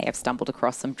believe they may have stumbled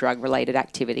across some drug-related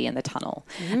activity in the tunnel.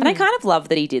 And I kind of love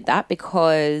that he did that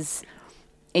because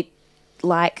it,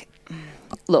 like...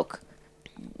 Look,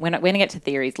 we're going to get to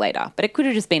theories later, but it could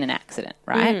have just been an accident,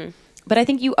 right? But I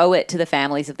think you owe it to the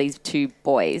families of these two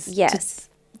boys to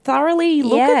thoroughly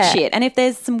look at shit. And if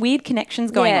there's some weird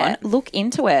connections going on, look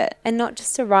into it. And not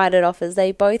just to write it off as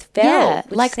they both fell. Yeah,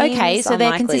 like, okay, so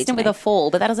they're consistent with a fall,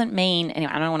 but that doesn't mean...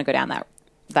 Anyway, I don't want to go down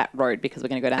that road because we're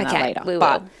going to go down that later. We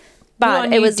will.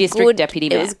 But it was district deputy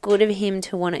mayor. It was good of him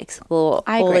to want to explore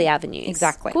all the avenues.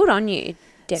 Exactly. Good on you,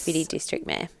 Deputy District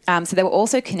Mayor. So there were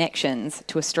also connections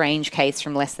to a strange case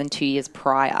from less than 2 years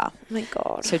prior. Oh my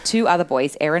God. So two other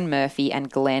boys, Erin Murphy and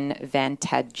Glenn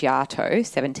Vantagiato,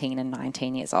 17 and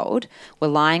 19 years old, were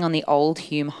lying on the Old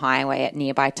Hume Highway at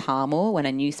nearby Tarmore when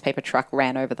a newspaper truck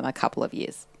ran over them a couple of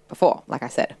years before, like I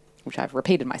said, which I've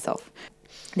repeated myself.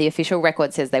 The official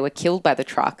record says they were killed by the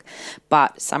truck,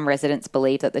 but some residents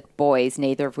believe that the boys,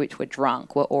 neither of which were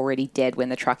drunk, were already dead when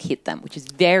the truck hit them, which is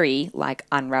very like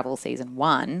Unravel Season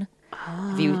 1.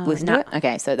 Have you listened to it?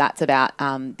 Okay, so that's about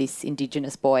this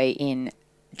Indigenous boy in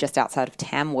just outside of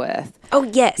Tamworth. Oh,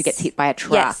 yes. Who gets hit by a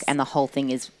truck, and the whole thing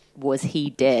is, was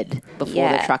he dead before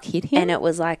the truck hit him? And it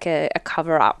was like a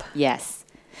cover-up. Yes.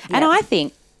 Yep. And I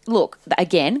think... Look,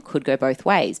 again, could go both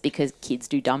ways because kids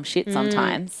do dumb shit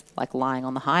sometimes, like lying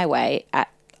on the highway at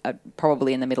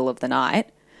probably in the middle of the night.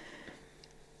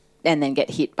 and then get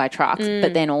hit by trucks.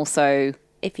 But then also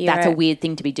that's a weird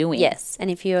thing to be doing. Yes. And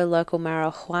if you're a local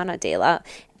marijuana dealer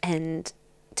and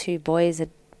two boys had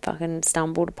fucking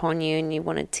stumbled upon you and you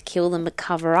wanted to kill them but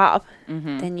cover up,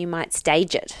 then you might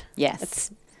stage it.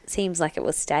 Yes. It seems like it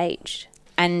was staged.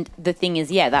 And the thing is,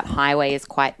 that highway is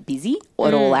quite busy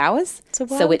at all hours.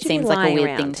 So it seems like a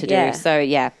weird thing to do. So,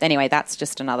 anyway, that's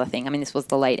just another thing. I mean, this was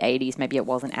the late 80s. Maybe it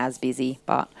wasn't as busy,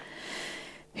 but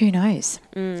who knows?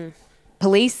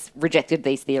 Police rejected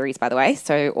these theories, by the way.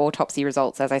 So autopsy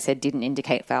results, as I said, didn't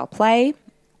indicate foul play.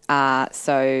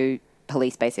 So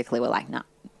police basically were like, nah,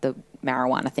 the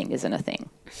marijuana thing isn't a thing.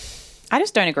 I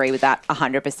just don't agree with that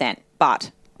 100%,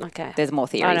 but there's more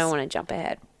theories. I don't want to jump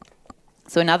ahead.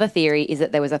 So another theory is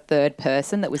that there was a third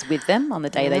person that was with them on the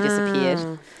day they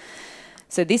disappeared.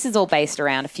 So this is all based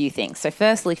around a few things. So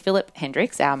firstly, Philip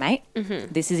Hendricks, our mate,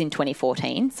 this is in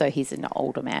 2014. So he's an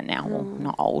older man now. Well,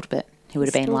 not old, but he would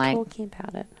have been like... talking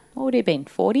about it. What would he have been,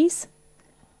 40s?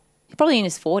 He's probably in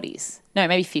his 40s. No,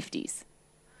 maybe 50s.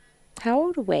 How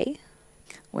old are we?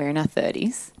 We're in our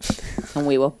 30s. And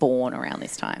we were born around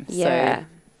this time. Yeah. So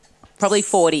probably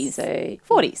 40s. So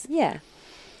 40s. Yeah.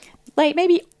 Like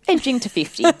maybe edging to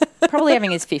 50. Probably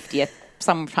having his 50th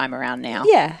sometime around now.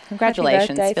 Yeah.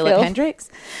 Congratulations, Happy birthday, Philip Phil. Hendricks.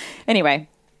 Anyway,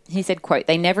 he said, quote,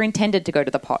 "They never intended to go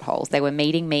to the potholes. They were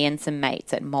meeting me and some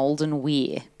mates at Malden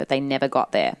Weir, but they never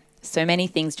got there. So many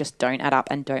things just don't add up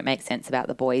and don't make sense about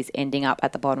the boys ending up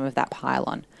at the bottom of that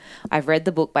pylon. I've read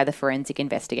the book by the forensic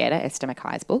investigator, Esther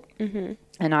Mackay's book,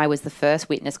 and I was the first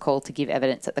witness called to give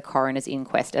evidence at the coroner's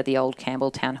inquest at the old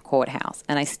Campbelltown courthouse,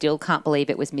 and I still can't believe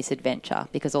it was misadventure,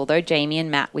 because although Jamie and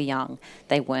Matt were young,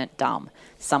 they weren't dumb.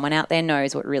 Someone out there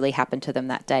knows what really happened to them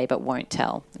that day but won't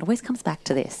tell." It always comes back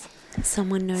to this.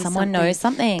 Someone knows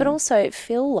something. But also,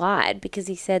 Phil lied because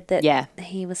he said that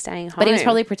he was staying home. But he was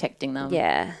probably protecting them.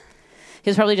 Yeah. He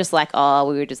was probably just like, oh,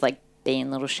 we were just like being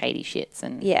little shady shits.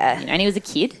 And, and he was a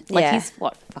kid. Like he's,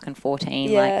 fucking 14.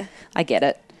 Yeah. Like, I get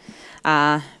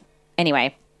it.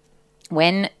 Anyway,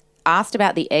 when asked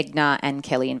about the Egner and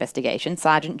Kelly investigation,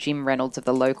 Sergeant Jim Reynolds of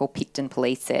the local Picton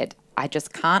police said, "I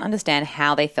just can't understand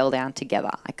how they fell down together.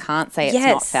 I can't say it's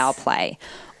not foul play.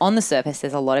 On the surface,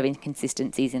 there's a lot of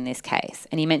inconsistencies in this case."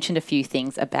 And he mentioned a few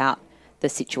things about the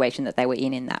situation that they were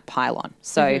in that pylon.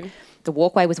 So the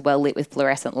walkway was well lit with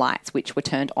fluorescent lights, which were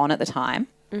turned on at the time.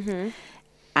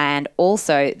 And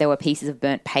also there were pieces of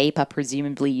burnt paper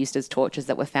presumably used as torches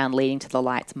that were found leading to the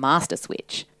light's master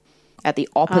switch at the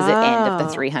opposite end of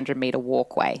the 300-metre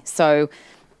walkway. So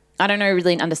I don't know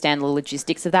really understand the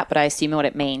logistics of that, but I assume what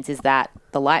it means is that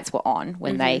the lights were on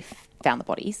when they found the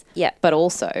bodies. Yeah. But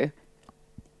also,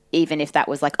 even if that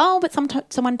was like, oh, but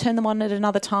someone turned them on at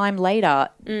another time later,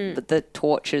 the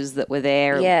torches that were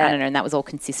there, I don't know, and that was all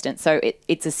consistent. So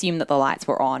it's assumed that the lights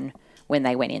were on when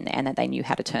they went in there and that they knew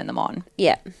how to turn them on.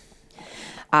 Yeah.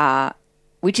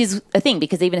 Which is a thing,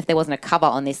 because even if there wasn't a cover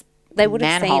on this they would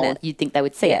have manhole, seen it. you'd think they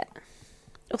would see it.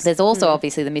 There's also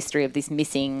obviously the mystery of this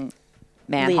missing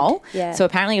manhole. Lid, yeah. So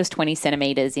apparently it was 20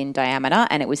 centimetres in diameter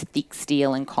and it was thick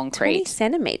steel and concrete. 20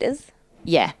 centimetres?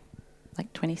 Yeah.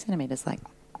 Like 20 centimetres, like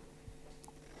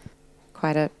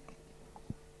quite a...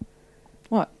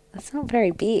 What? That's not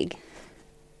very big.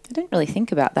 I didn't really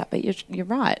think about that, but you're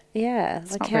right. Yeah.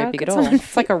 It's not very big at all.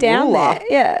 It's like a ruler. There?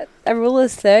 Yeah. A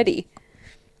ruler's 30.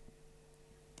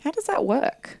 How does that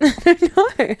work? I don't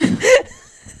know.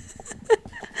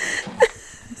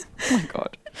 Oh my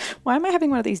God. Why am I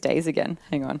having one of these days again?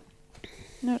 Hang on.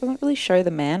 No, it doesn't really show the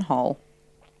manhole.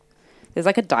 There's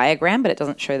like a diagram, but it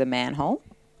doesn't show the manhole.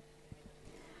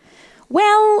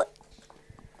 Well,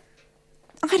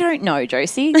 I don't know,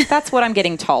 Josie. That's what I'm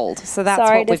getting told. So that's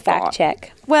Sorry what to we've got. fact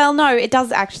check. Well, no, it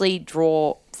does actually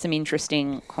draw some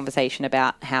interesting conversation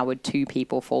about how would two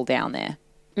people fall down there.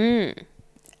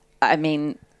 I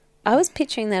mean... I was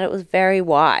picturing that it was very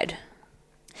wide.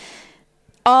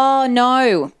 Oh,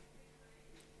 no.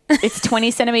 It's 20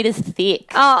 centimetres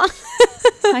thick. Oh.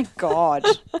 My God.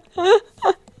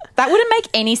 That wouldn't make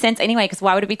any sense anyway, because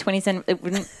why would it be 20 centimetres? It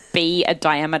wouldn't be a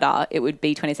diameter. It would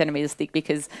be 20 centimetres thick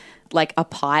because, like, a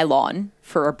pylon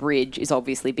for a bridge is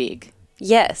obviously big.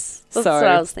 Yes. That's what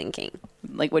I was thinking.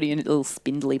 Like, what are you, a little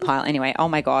spindly pile? Anyway, oh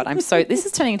my God, this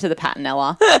is turning into the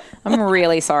Patinella. I'm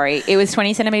really sorry. It was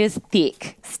 20 centimetres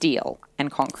thick steel and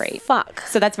concrete. Fuck.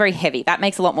 So that's very heavy. That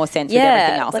makes a lot more sense with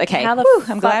everything else. Like okay. How the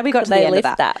I'm glad we got to the end of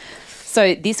that. that.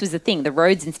 So this was the thing. The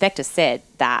roads inspector said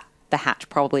that the hatch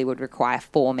probably would require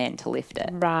 4 men to lift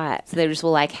it. Right. So they just were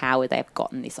like, how would they have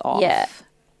gotten this off? Yeah.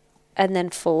 And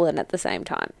then fallen at the same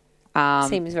time.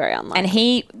 Seems very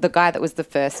unlikely. And the guy that was the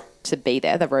first to be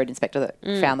there, the road inspector that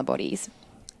found the bodies,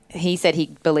 he said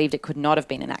he believed it could not have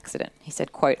been an accident. He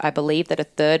said, quote, "I believe that a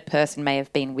third person may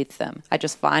have been with them. I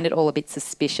just find it all a bit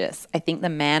suspicious. I think the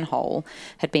manhole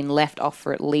had been left off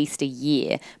for at least a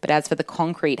year. But as for the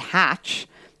concrete hatch,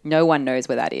 no one knows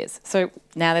where that is." So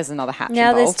now there's another hatch Now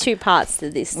involved, there's two parts to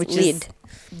this which lid. is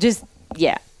just,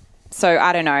 yeah. So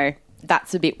I don't know.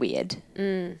 That's a bit weird.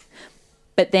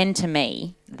 But then to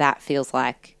me, that feels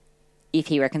like if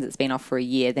he reckons it's been off for a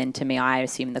year, then to me, I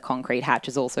assume the concrete hatch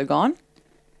is also gone.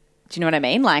 Do you know what I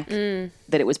mean? Like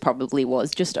that it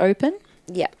was just open.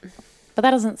 Yeah. But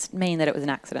that doesn't mean that it was an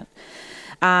accident.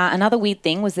 Another weird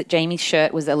thing was that Jamie's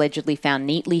shirt was allegedly found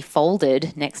neatly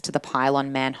folded next to the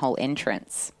pylon manhole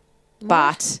entrance. What?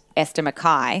 But Esther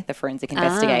Mackay, the forensic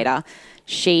investigator,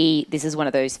 this is one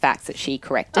of those facts that she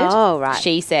corrected. Oh, right.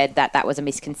 She said that that was a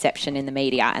misconception in the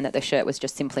media and that the shirt was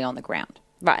just simply on the ground.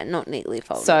 Right, not neatly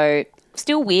folded. So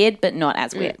still weird, but not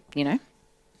as weird, you know?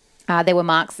 There were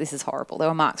marks, this is horrible, there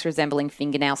were marks resembling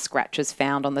fingernail scratches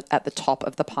found at the top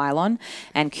of the pylon,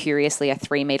 and curiously a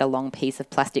 3-metre long piece of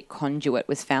plastic conduit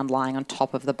was found lying on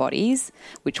top of the bodies,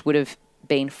 which would have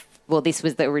been, well, this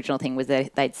was the original thing, was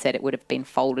that they'd said it would have been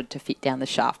folded to fit down the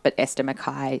shaft, but Esther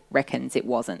Mackay reckons it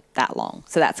wasn't that long.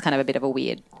 So that's kind of a bit of a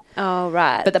weird. Oh,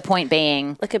 right. But the point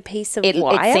being, like a piece of it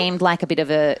wire? It seemed like a bit of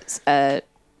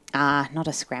not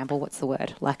a scramble, what's the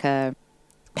word? Like a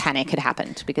panic had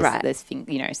happened because there's,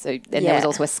 so then there was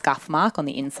also a scuff mark on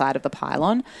the inside of the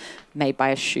pylon made by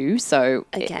a shoe. So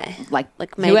like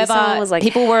maybe whoever, someone was like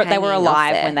they were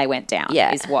alive there when they went down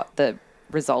is what the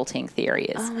resulting theory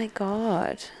is. Oh my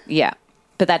God. Yeah.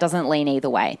 But that doesn't lean either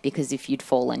way, because if you'd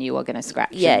fallen, you were going to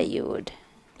scratch. Yeah, you would.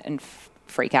 And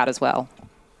freak out as well.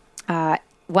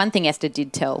 One thing Esther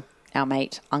did tell our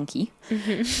mate Unky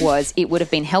was it would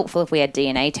have been helpful if we had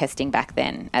DNA testing back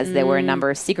then, as there were a number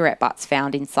of cigarette butts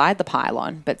found inside the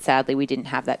pylon, but sadly we didn't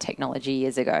have that technology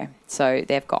years ago. So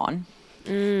they've gone.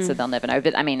 So they'll never know.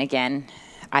 But I mean, again,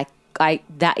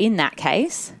 in that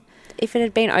case, if it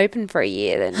had been open for a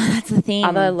year, then that's the thing.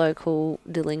 Other local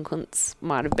delinquents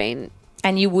might have been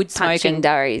and you would smoke and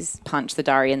durries. Punch the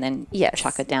durry and then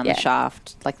chuck it down the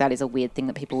shaft. Like, that is a weird thing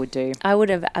that people would do. I would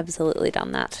have absolutely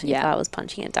done that if I was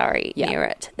punching a durry near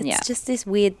it. It's just this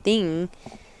weird thing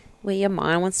where your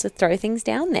mind wants to throw things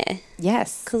down there.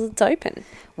 Yes. Because it's open.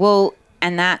 Well,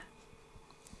 and that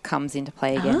comes into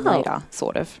play again later,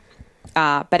 sort of.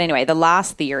 But anyway, the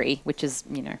last theory, which is,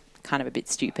 kind of a bit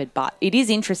stupid, but it is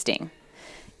interesting,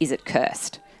 is it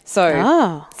cursed?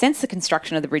 So since the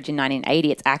construction of the bridge in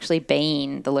 1980, it's actually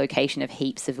been the location of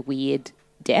heaps of weird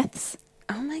deaths.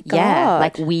 Oh, my God. Yeah,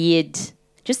 like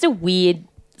just a weird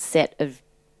set of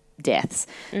deaths.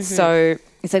 So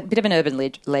it's a bit of an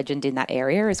urban legend in that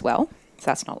area as well. So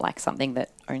that's not like something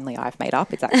that only I've made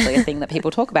up. It's actually a thing that people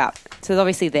talk about. So there's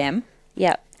obviously them.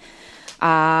 Yep.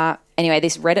 Anyway,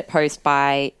 this Reddit post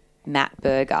by Matt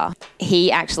Berger,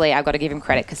 he actually, I've got to give him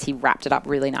credit because he wrapped it up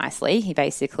really nicely. He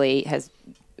basically has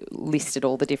listed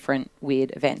all the different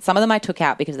weird events. Some of them I took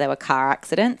out because they were car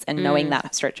accidents, and knowing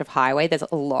that stretch of highway, there's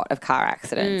a lot of car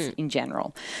accidents in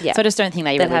general. Yeah. So I just don't think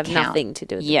they really have count. Nothing to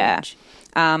do with the bridge.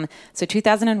 So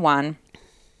 2001,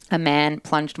 a man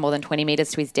plunged more than 20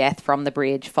 metres to his death from the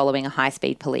bridge following a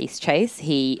high-speed police chase.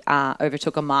 He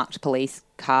overtook a marked police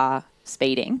car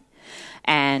speeding,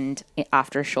 and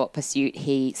after a short pursuit,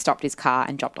 he stopped his car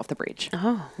and jumped off the bridge.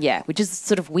 Oh. Yeah, which is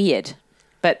sort of weird,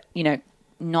 but,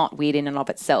 not weird in and of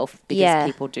itself, because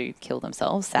people do kill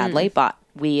themselves, sadly, but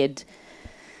weird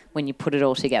when you put it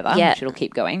all together, which it'll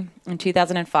keep going. In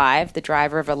 2005, the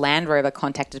driver of a Land Rover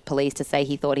contacted police to say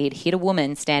he thought he had hit a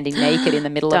woman standing naked in the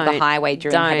middle of the highway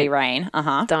during heavy rain.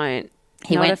 Don't.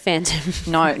 He Not went a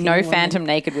phantom. No phantom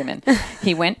naked women.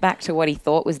 He went back to what he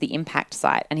thought was the impact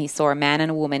site, and he saw a man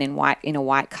and a woman in a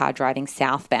white car driving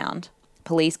southbound.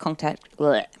 Police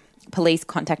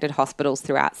contacted hospitals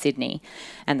throughout Sydney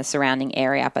and the surrounding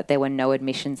area, but there were no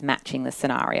admissions matching the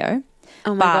scenario.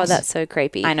 Oh my God, that's so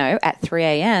creepy. I know. At 3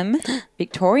 a.m,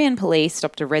 Victorian police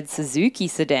stopped a red Suzuki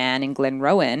sedan in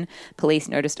Glenrowan. Police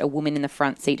noticed a woman in the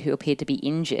front seat who appeared to be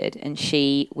injured, and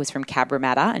she was from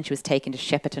Cabramatta, and she was taken to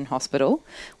Shepparton Hospital,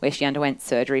 where she underwent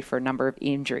surgery for a number of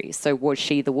injuries. So was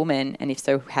she the woman? And if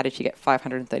so, how did she get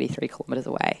 533 kilometres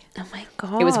away? Oh my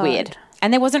God. It was weird.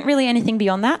 And there wasn't really anything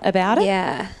beyond that about it.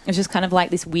 Yeah. It was just kind of like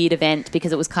this weird event,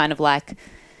 because it was kind of like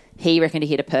he reckoned he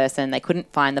hit a person. They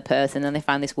couldn't find the person. Then they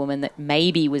found this woman that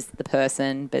maybe was the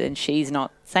person, but then she's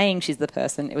not saying she's the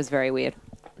person. It was very weird.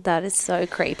 That is so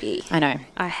creepy. I know.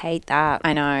 I hate that.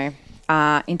 I know.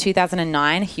 In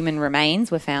 2009, human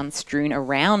remains were found strewn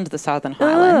around the Southern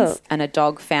Highlands, and a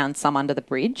dog found some under the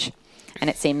bridge, and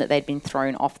it seemed that they'd been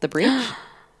thrown off the bridge.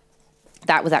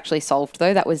 That was actually solved,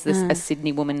 though. That was a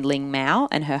Sydney woman, Ling Mao,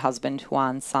 and her husband,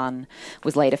 Huan Sun,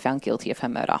 was later found guilty of her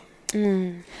murder.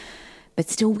 But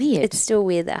still weird. It's still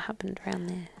weird that happened around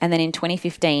there. And then in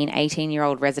 2015,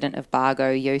 18-year-old resident of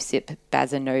Bargo, Josip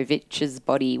Bazanovic's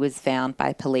body was found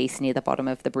by police near the bottom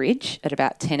of the bridge at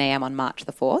about 10 a.m. on March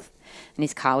the 4th. And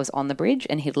his car was on the bridge,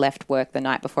 and he'd left work the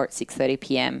night before at 6:30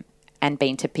 p.m. and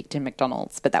been to Picton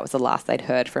McDonald's, but that was the last they'd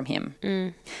heard from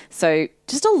him. So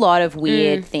just a lot of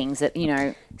weird things that, you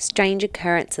know... Strange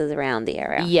occurrences around the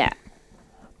area. Yeah.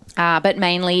 But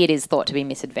mainly it is thought to be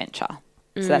misadventure.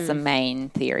 So that's the main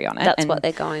theory on it. That's what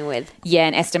they're going with. Yeah,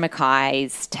 and Esther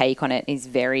Mackay's take on it is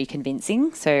very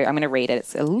convincing. So I'm going to read it.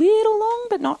 It's a little long,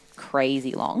 but not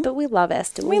crazy long. But we love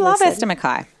Esther. We love Esther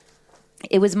Mackay.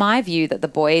 It was my view that the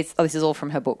boys... Oh, this is all from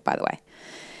her book, by the way.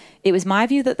 It was my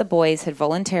view that the boys had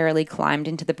voluntarily climbed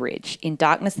into the bridge. In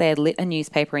darkness, they had lit a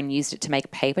newspaper and used it to make a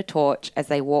paper torch as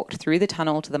they walked through the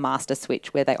tunnel to the master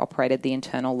switch where they operated the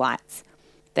internal lights.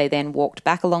 They then walked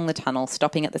back along the tunnel,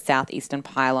 stopping at the southeastern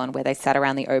pylon where they sat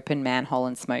around the open manhole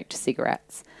and smoked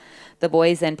cigarettes. The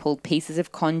boys then pulled pieces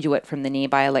of conduit from the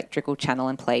nearby electrical channel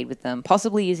and played with them,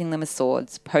 possibly using them as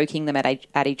swords, poking them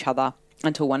at each other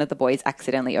until one of the boys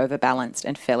accidentally overbalanced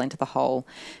and fell into the hole,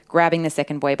 grabbing the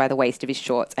second boy by the waist of his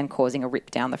shorts and causing a rip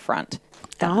down the front.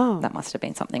 That must have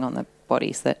been something on the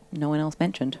bodies that no one else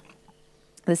mentioned.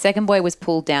 The second boy was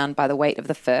pulled down by the weight of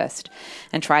the first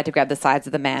and tried to grab the sides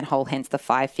of the manhole, hence the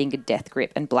 5-fingered death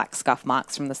grip and black scuff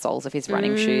marks from the soles of his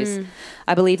running shoes.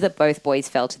 I believe that both boys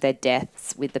fell to their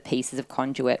deaths with the pieces of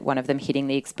conduit, one of them hitting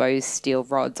the exposed steel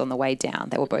rods on the way down.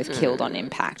 They were both killed on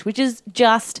impact, which is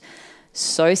just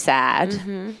so sad.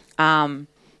 And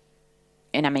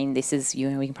I mean, this is,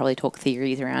 you know, we can probably talk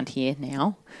theories around here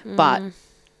now, but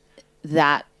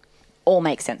that all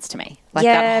makes sense to me. Like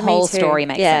that whole story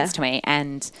makes sense to me.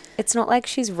 And it's not like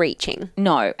she's reaching.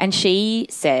 No. And she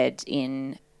said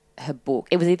in her book,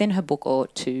 it was either in her book or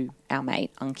to our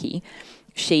mate, Unky,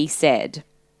 she said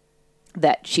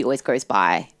that she always goes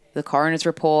by the coroner's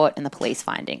report and the police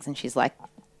findings. And she's like,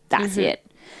 that's it.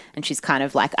 And she's kind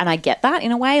of like, and I get that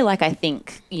in a way. Like, I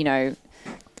think, you know,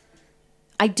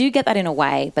 I do get that in a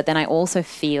way, but then I also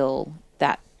feel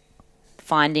that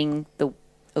finding the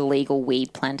illegal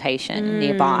weed plantation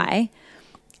nearby,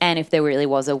 and if there really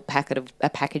was a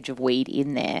package of weed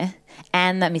in there,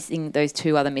 and those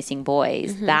two other missing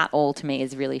boys, that all to me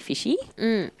is really fishy.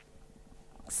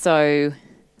 So,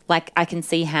 like, I can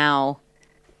see how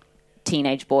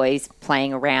teenage boys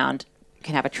playing around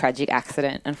can have a tragic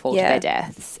accident and fall to their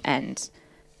deaths, and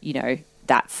you know,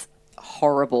 that's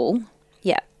horrible.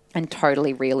 Yeah. And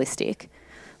totally realistic.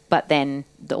 But then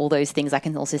all those things, I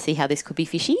can also see how this could be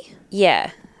fishy.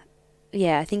 Yeah.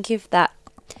 Yeah, I think if that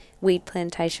weed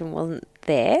plantation wasn't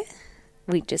there,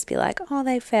 we'd just be like, oh,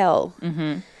 they fell.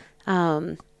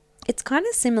 It's kind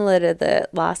of similar to the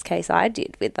last case I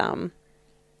did with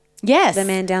yes, the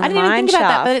man down the mine shaft. I didn't even think about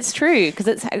that, but it's true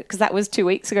because that was 2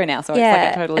 weeks ago now. So it's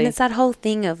like totally. And it's that whole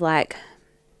thing of like,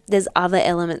 there's other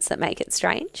elements that make it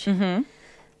strange. In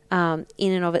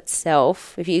and of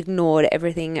itself, if you ignored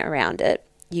everything around it,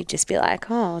 you'd just be like,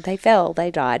 oh, they fell,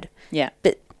 they died. Yeah.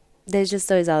 But there's just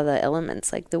those other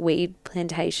elements like the weed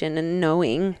plantation, and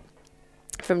knowing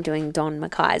from doing Don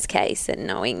Mackay's case and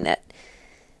knowing that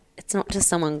it's not just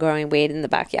someone growing weed in the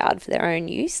backyard for their own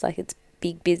use, like it's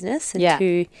big business, and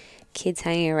two kids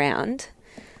hanging around,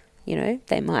 you know,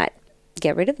 they might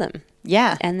get rid of them.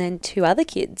 Yeah. And then two other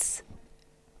kids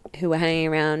who were hanging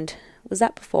around, was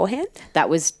that beforehand? That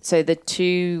was, so the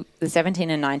 17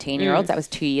 and 19-year-olds, that was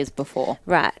 2 years before.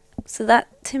 Right. So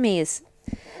that to me is,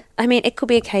 I mean, it could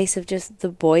be a case of just the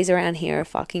boys around here are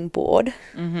fucking bored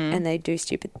and they do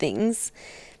stupid things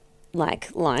like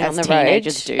lying on the road.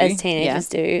 As teenagers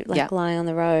do. Like lying on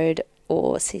the road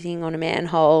or sitting on a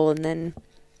manhole and then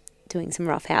doing some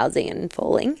rough housing and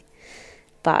falling.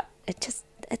 But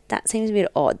that seems a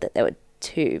bit odd that there were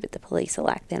two, but the police are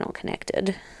like, they're not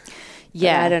connected.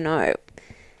 Yeah. But I don't know.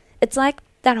 It's like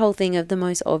that whole thing of the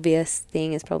most obvious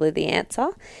thing is probably the answer.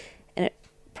 And it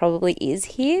probably is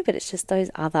here, but it's just those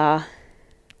other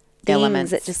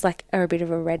elements that just like are a bit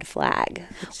of a red flag.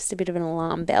 It's just a bit of an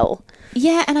alarm bell.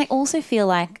 Yeah, and I also feel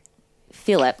like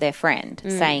Philip, their friend,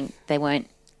 saying they weren't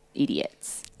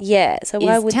idiots. Yeah, so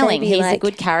why would they be he's like... a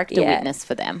good character witness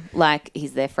for them, like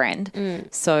he's their friend.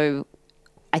 So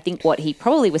I think what he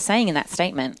probably was saying in that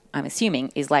statement, I'm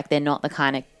assuming, is like they're not the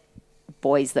kind of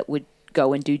boys that would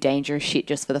go and do dangerous shit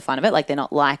just for the fun of it. Like they're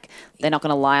not going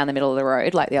to lie on the middle of the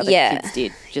road like the other kids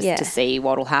did just to see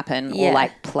what will happen or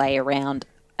like play around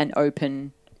an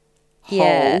open hole.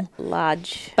 Yeah,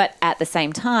 large. But at the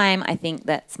same time, I think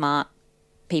that smart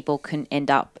people can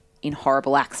end up in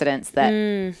horrible accidents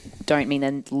that don't mean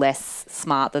they're less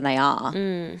smart than they are.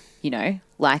 You know,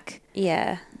 like,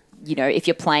 Yeah. you know, if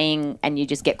you're playing and you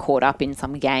just get caught up in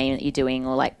some game that you're doing,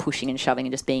 or like pushing and shoving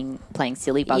and just playing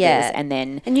silly buggers, and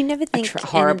then and you never think a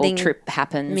horrible anything, trip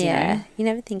happens. Yeah, You know? you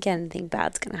never think anything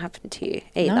bad's going to happen to you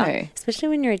either. No. Especially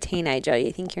when you're a teenager,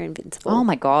 you think you're invincible. Oh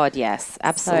my God, yes,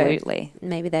 absolutely. So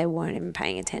maybe they weren't even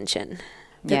paying attention.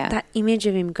 But Yeah. that image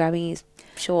of him grabbing his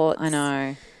shorts. I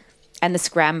know. And the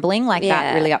scrambling, like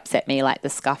that really upset me, like the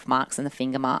scuff marks and the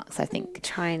finger marks, I think.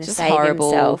 Trying to just save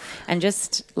himself. And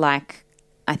just like,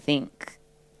 I think,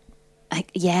 like,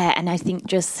 yeah, and I think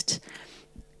just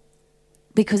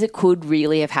because it could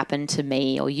really have happened to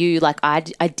me or you, like I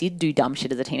did do dumb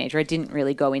shit as a teenager. I didn't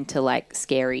really go into like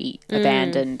scary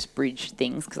abandoned bridge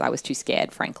things because I was too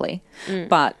scared, frankly.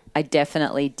 But I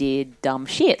definitely did dumb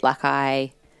shit. Like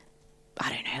I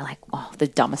don't know, like, the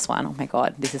dumbest one. Oh my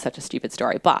God, this is such a stupid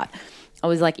story. But I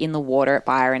was like in the water at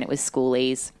Byron. It was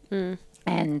schoolies.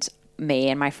 And me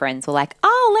and my friends were like,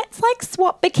 let's like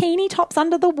swap bikini tops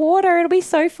under the water. It'll be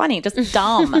so funny. Just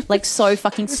dumb, like so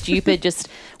fucking stupid. Just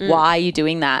why are you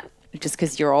doing that? Just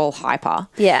because you're all hyper.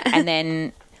 Yeah. And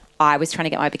then I was trying to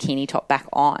get my bikini top back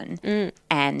on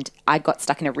and I got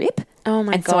stuck in a rip. Oh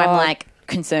my God. And so I'm like,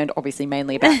 concerned obviously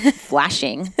mainly about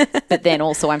flashing, but then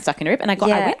also I'm stuck in a rip, and I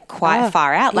went quite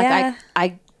far out. Like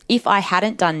I if I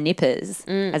hadn't done nippers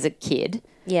as a kid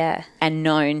and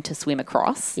known to swim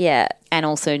across and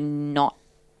also not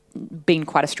been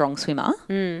quite a strong swimmer,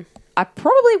 I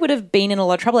probably would have been in a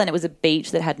lot of trouble. And it was a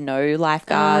beach that had no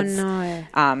lifeguards. Oh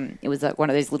no. It was like one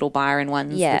of those little Byron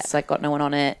ones that's like got no one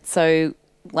on it. So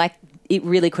like it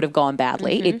really could have gone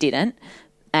badly. It didn't.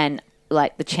 And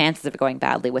like the chances of it going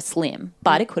badly were slim,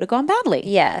 but it could have gone badly.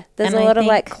 Yeah. There's And a lot of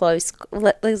think-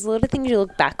 like there's a lot of things you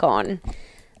look back on.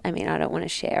 I mean, I don't want to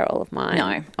share all of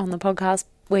mine on the podcast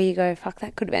where you go, fuck,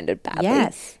 that could have ended badly.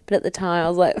 Yes. But at the time I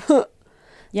was like,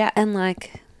 Yeah. and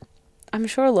like, I'm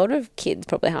sure a lot of kids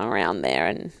probably hung around there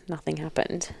and nothing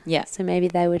happened. Yeah. So maybe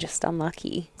they were just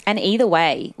unlucky. And either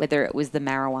way, whether it was the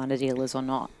marijuana dealers or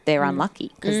not, they're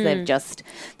unlucky because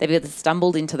they've either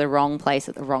stumbled into the wrong place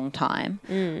at the wrong time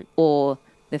or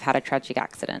they've had a tragic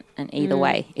accident. And either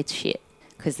way, it's shit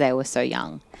because they were so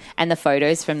young. And the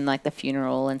photos from like the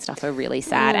funeral and stuff are really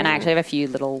sad. And I actually have a few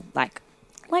little like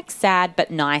sad but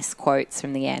nice quotes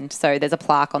from the end. So there's a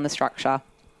plaque on the structure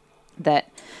that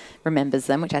remembers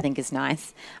them, which I think is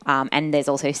nice. And there's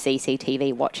also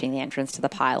CCTV watching the entrance to the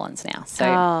pylons now. So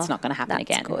it's not going to happen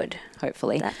again. That's good.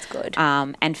 Hopefully. That's good.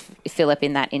 And Philip,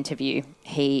 in that interview,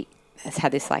 he has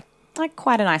had this like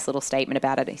quite a nice little statement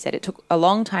about it. He said, it took a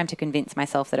long time to convince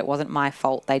myself that it wasn't my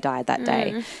fault they died that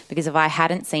day, because if I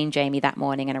hadn't seen Jamie that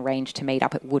morning and arranged to meet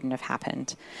up, it wouldn't have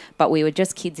happened. But we were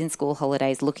just kids in school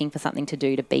holidays looking for something to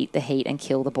do to beat the heat and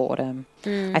kill the boredom.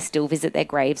 I still visit their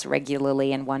graves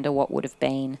regularly and wonder what would have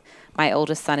been. My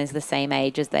oldest son is the same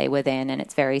age as they were then, and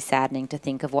it's very saddening to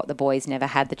think of what the boys never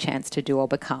had the chance to do or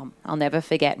become. I'll never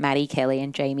forget Maddie Kelly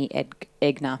and Jamie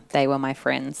Egner. They were my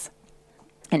friends.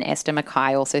 And Esther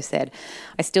Mackay also said,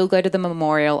 I still go to the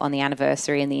memorial on the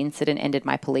anniversary, and the incident ended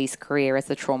my police career as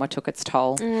the trauma took its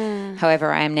toll.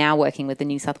 However, I am now working with the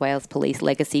New South Wales Police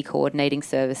Legacy coordinating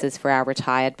services for our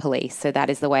retired police. So that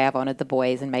is the way I've honoured the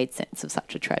boys and made sense of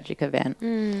such a tragic event,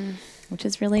 which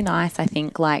is really nice. I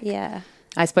think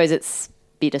I suppose it's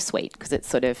bittersweet because it's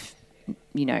sort of,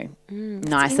 you know,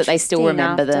 nice that they still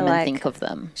remember them and think of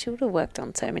them. She would have worked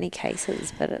on so many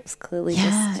cases, but it's clearly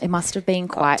it must have been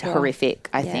quite horrific,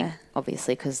 I think,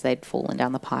 obviously, because they'd fallen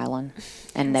down the pylon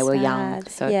and they were young.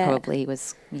 So it probably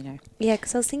was, you know. Yeah,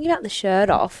 because I was thinking about the shirt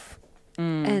off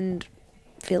and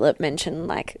Philip mentioned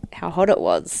like how hot it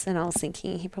was, and I was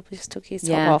thinking he probably just took his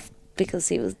top off because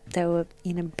they were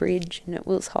in a bridge and it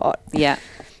was hot. Yeah.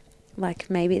 Like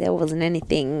maybe there wasn't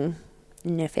anything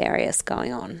nefarious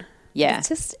going on. Yeah.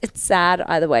 It's sad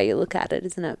either way you look at it,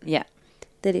 isn't it? Yeah.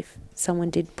 That if someone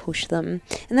did push them.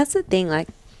 And that's the thing, like,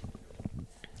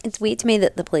 it's weird to me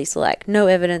that the police were like, no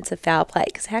evidence of foul play,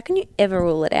 because how can you ever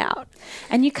rule it out?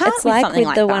 And you can't it's like something with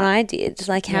like the that. one I did.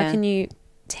 Like, how can you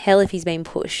tell if he's been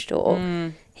pushed or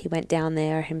he went down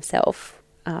there himself?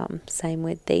 Same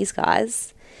with these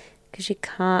guys, because you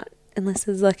can't, unless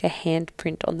there's like a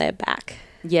handprint on their back.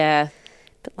 Yeah.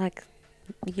 But like,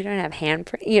 you don't have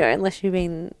handprint, you know, unless you've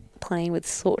been playing with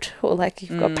soot or like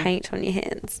you've got paint on your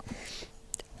hands.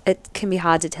 It can be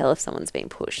hard to tell if someone's been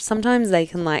pushed. Sometimes they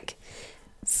can like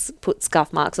put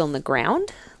scuff marks on the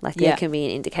ground, like there can be an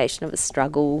indication of a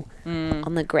struggle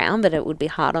on the ground, but it would be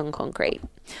hard on concrete.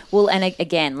 Well, and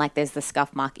again, like there's the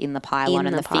scuff mark in the pylon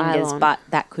and the fingers, but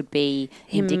that could be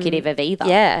indicative of either.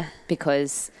 Yeah.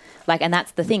 Because like, and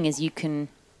that's the thing is you can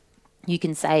you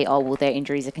can say, oh, well, their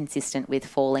injuries are consistent with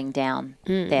falling down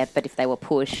there, but if they were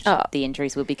pushed, the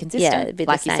injuries would be consistent. it'd be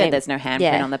like the you same. said, there's no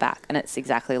handprint on the back, and it's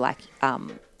exactly like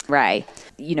Ray.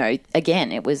 You know,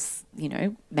 again, it was, you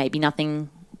know, maybe nothing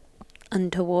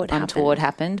untoward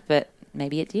happened, but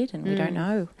maybe it did, and we don't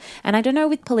know. And I don't know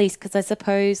with police, because I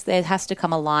suppose there has to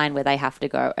come a line where they have to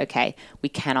go, okay, we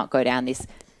cannot go down this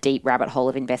deep rabbit hole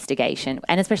of investigation,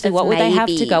 and especially what would they have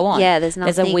to go on? Yeah,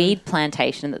 there's a weed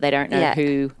plantation that they don't know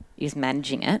who is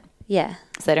managing it. Yeah.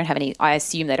 So they don't have any, I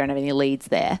assume they don't have any leads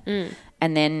there.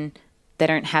 And then they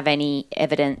don't have any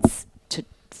evidence to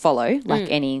follow, like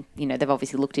any, you know, they've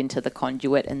obviously looked into the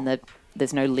conduit and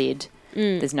there's no lid.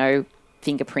 There's no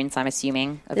fingerprints, I'm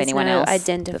assuming, of anyone else.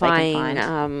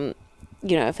 Identifying,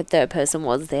 you know, if a third person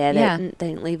was there, they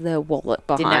didn't leave their wallet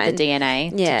behind. Didn't have the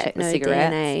DNA to check the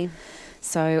cigarettes. DNA.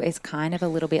 So it's kind of a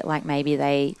little bit like maybe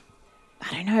I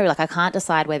don't know, like I can't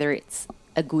decide whether it's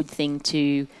a good thing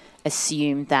to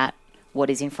assume that what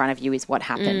is in front of you is what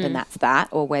happened and that's that,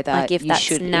 or whether like if you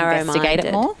should investigate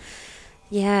it more.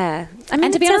 Yeah. I mean,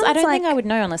 and to be honest, I don't think I would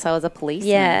know unless I was a policeman.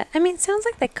 Yeah. I mean, it sounds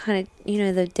like they kind of, you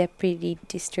know, the deputy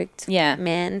district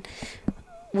man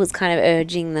was kind of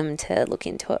urging them to look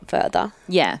into it further.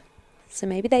 Yeah. So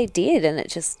maybe they did, and it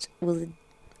just was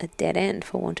a dead end,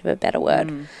 for want of a better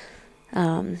word.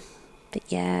 But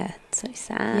yeah, it's so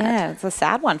sad. Yeah, it's a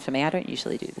sad one for me. I don't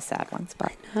usually do the sad ones,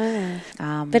 but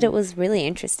but it was really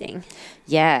interesting.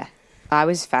 Yeah, I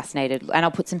was fascinated, and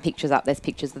I'll put some pictures up. There's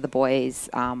pictures of the boys.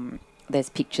 There's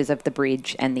pictures of the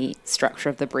bridge and the structure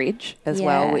of the bridge as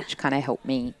well, which kind of helped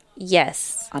me.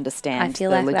 Yes, understand. I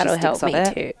feel the like that'll help me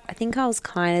it. too. I think I was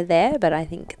kind of there, but I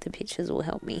think the pictures will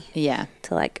help me. Yeah,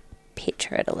 to like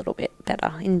picture it a little bit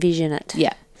better, envision it.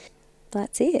 Yeah,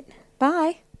 That's it.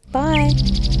 Bye. Bye.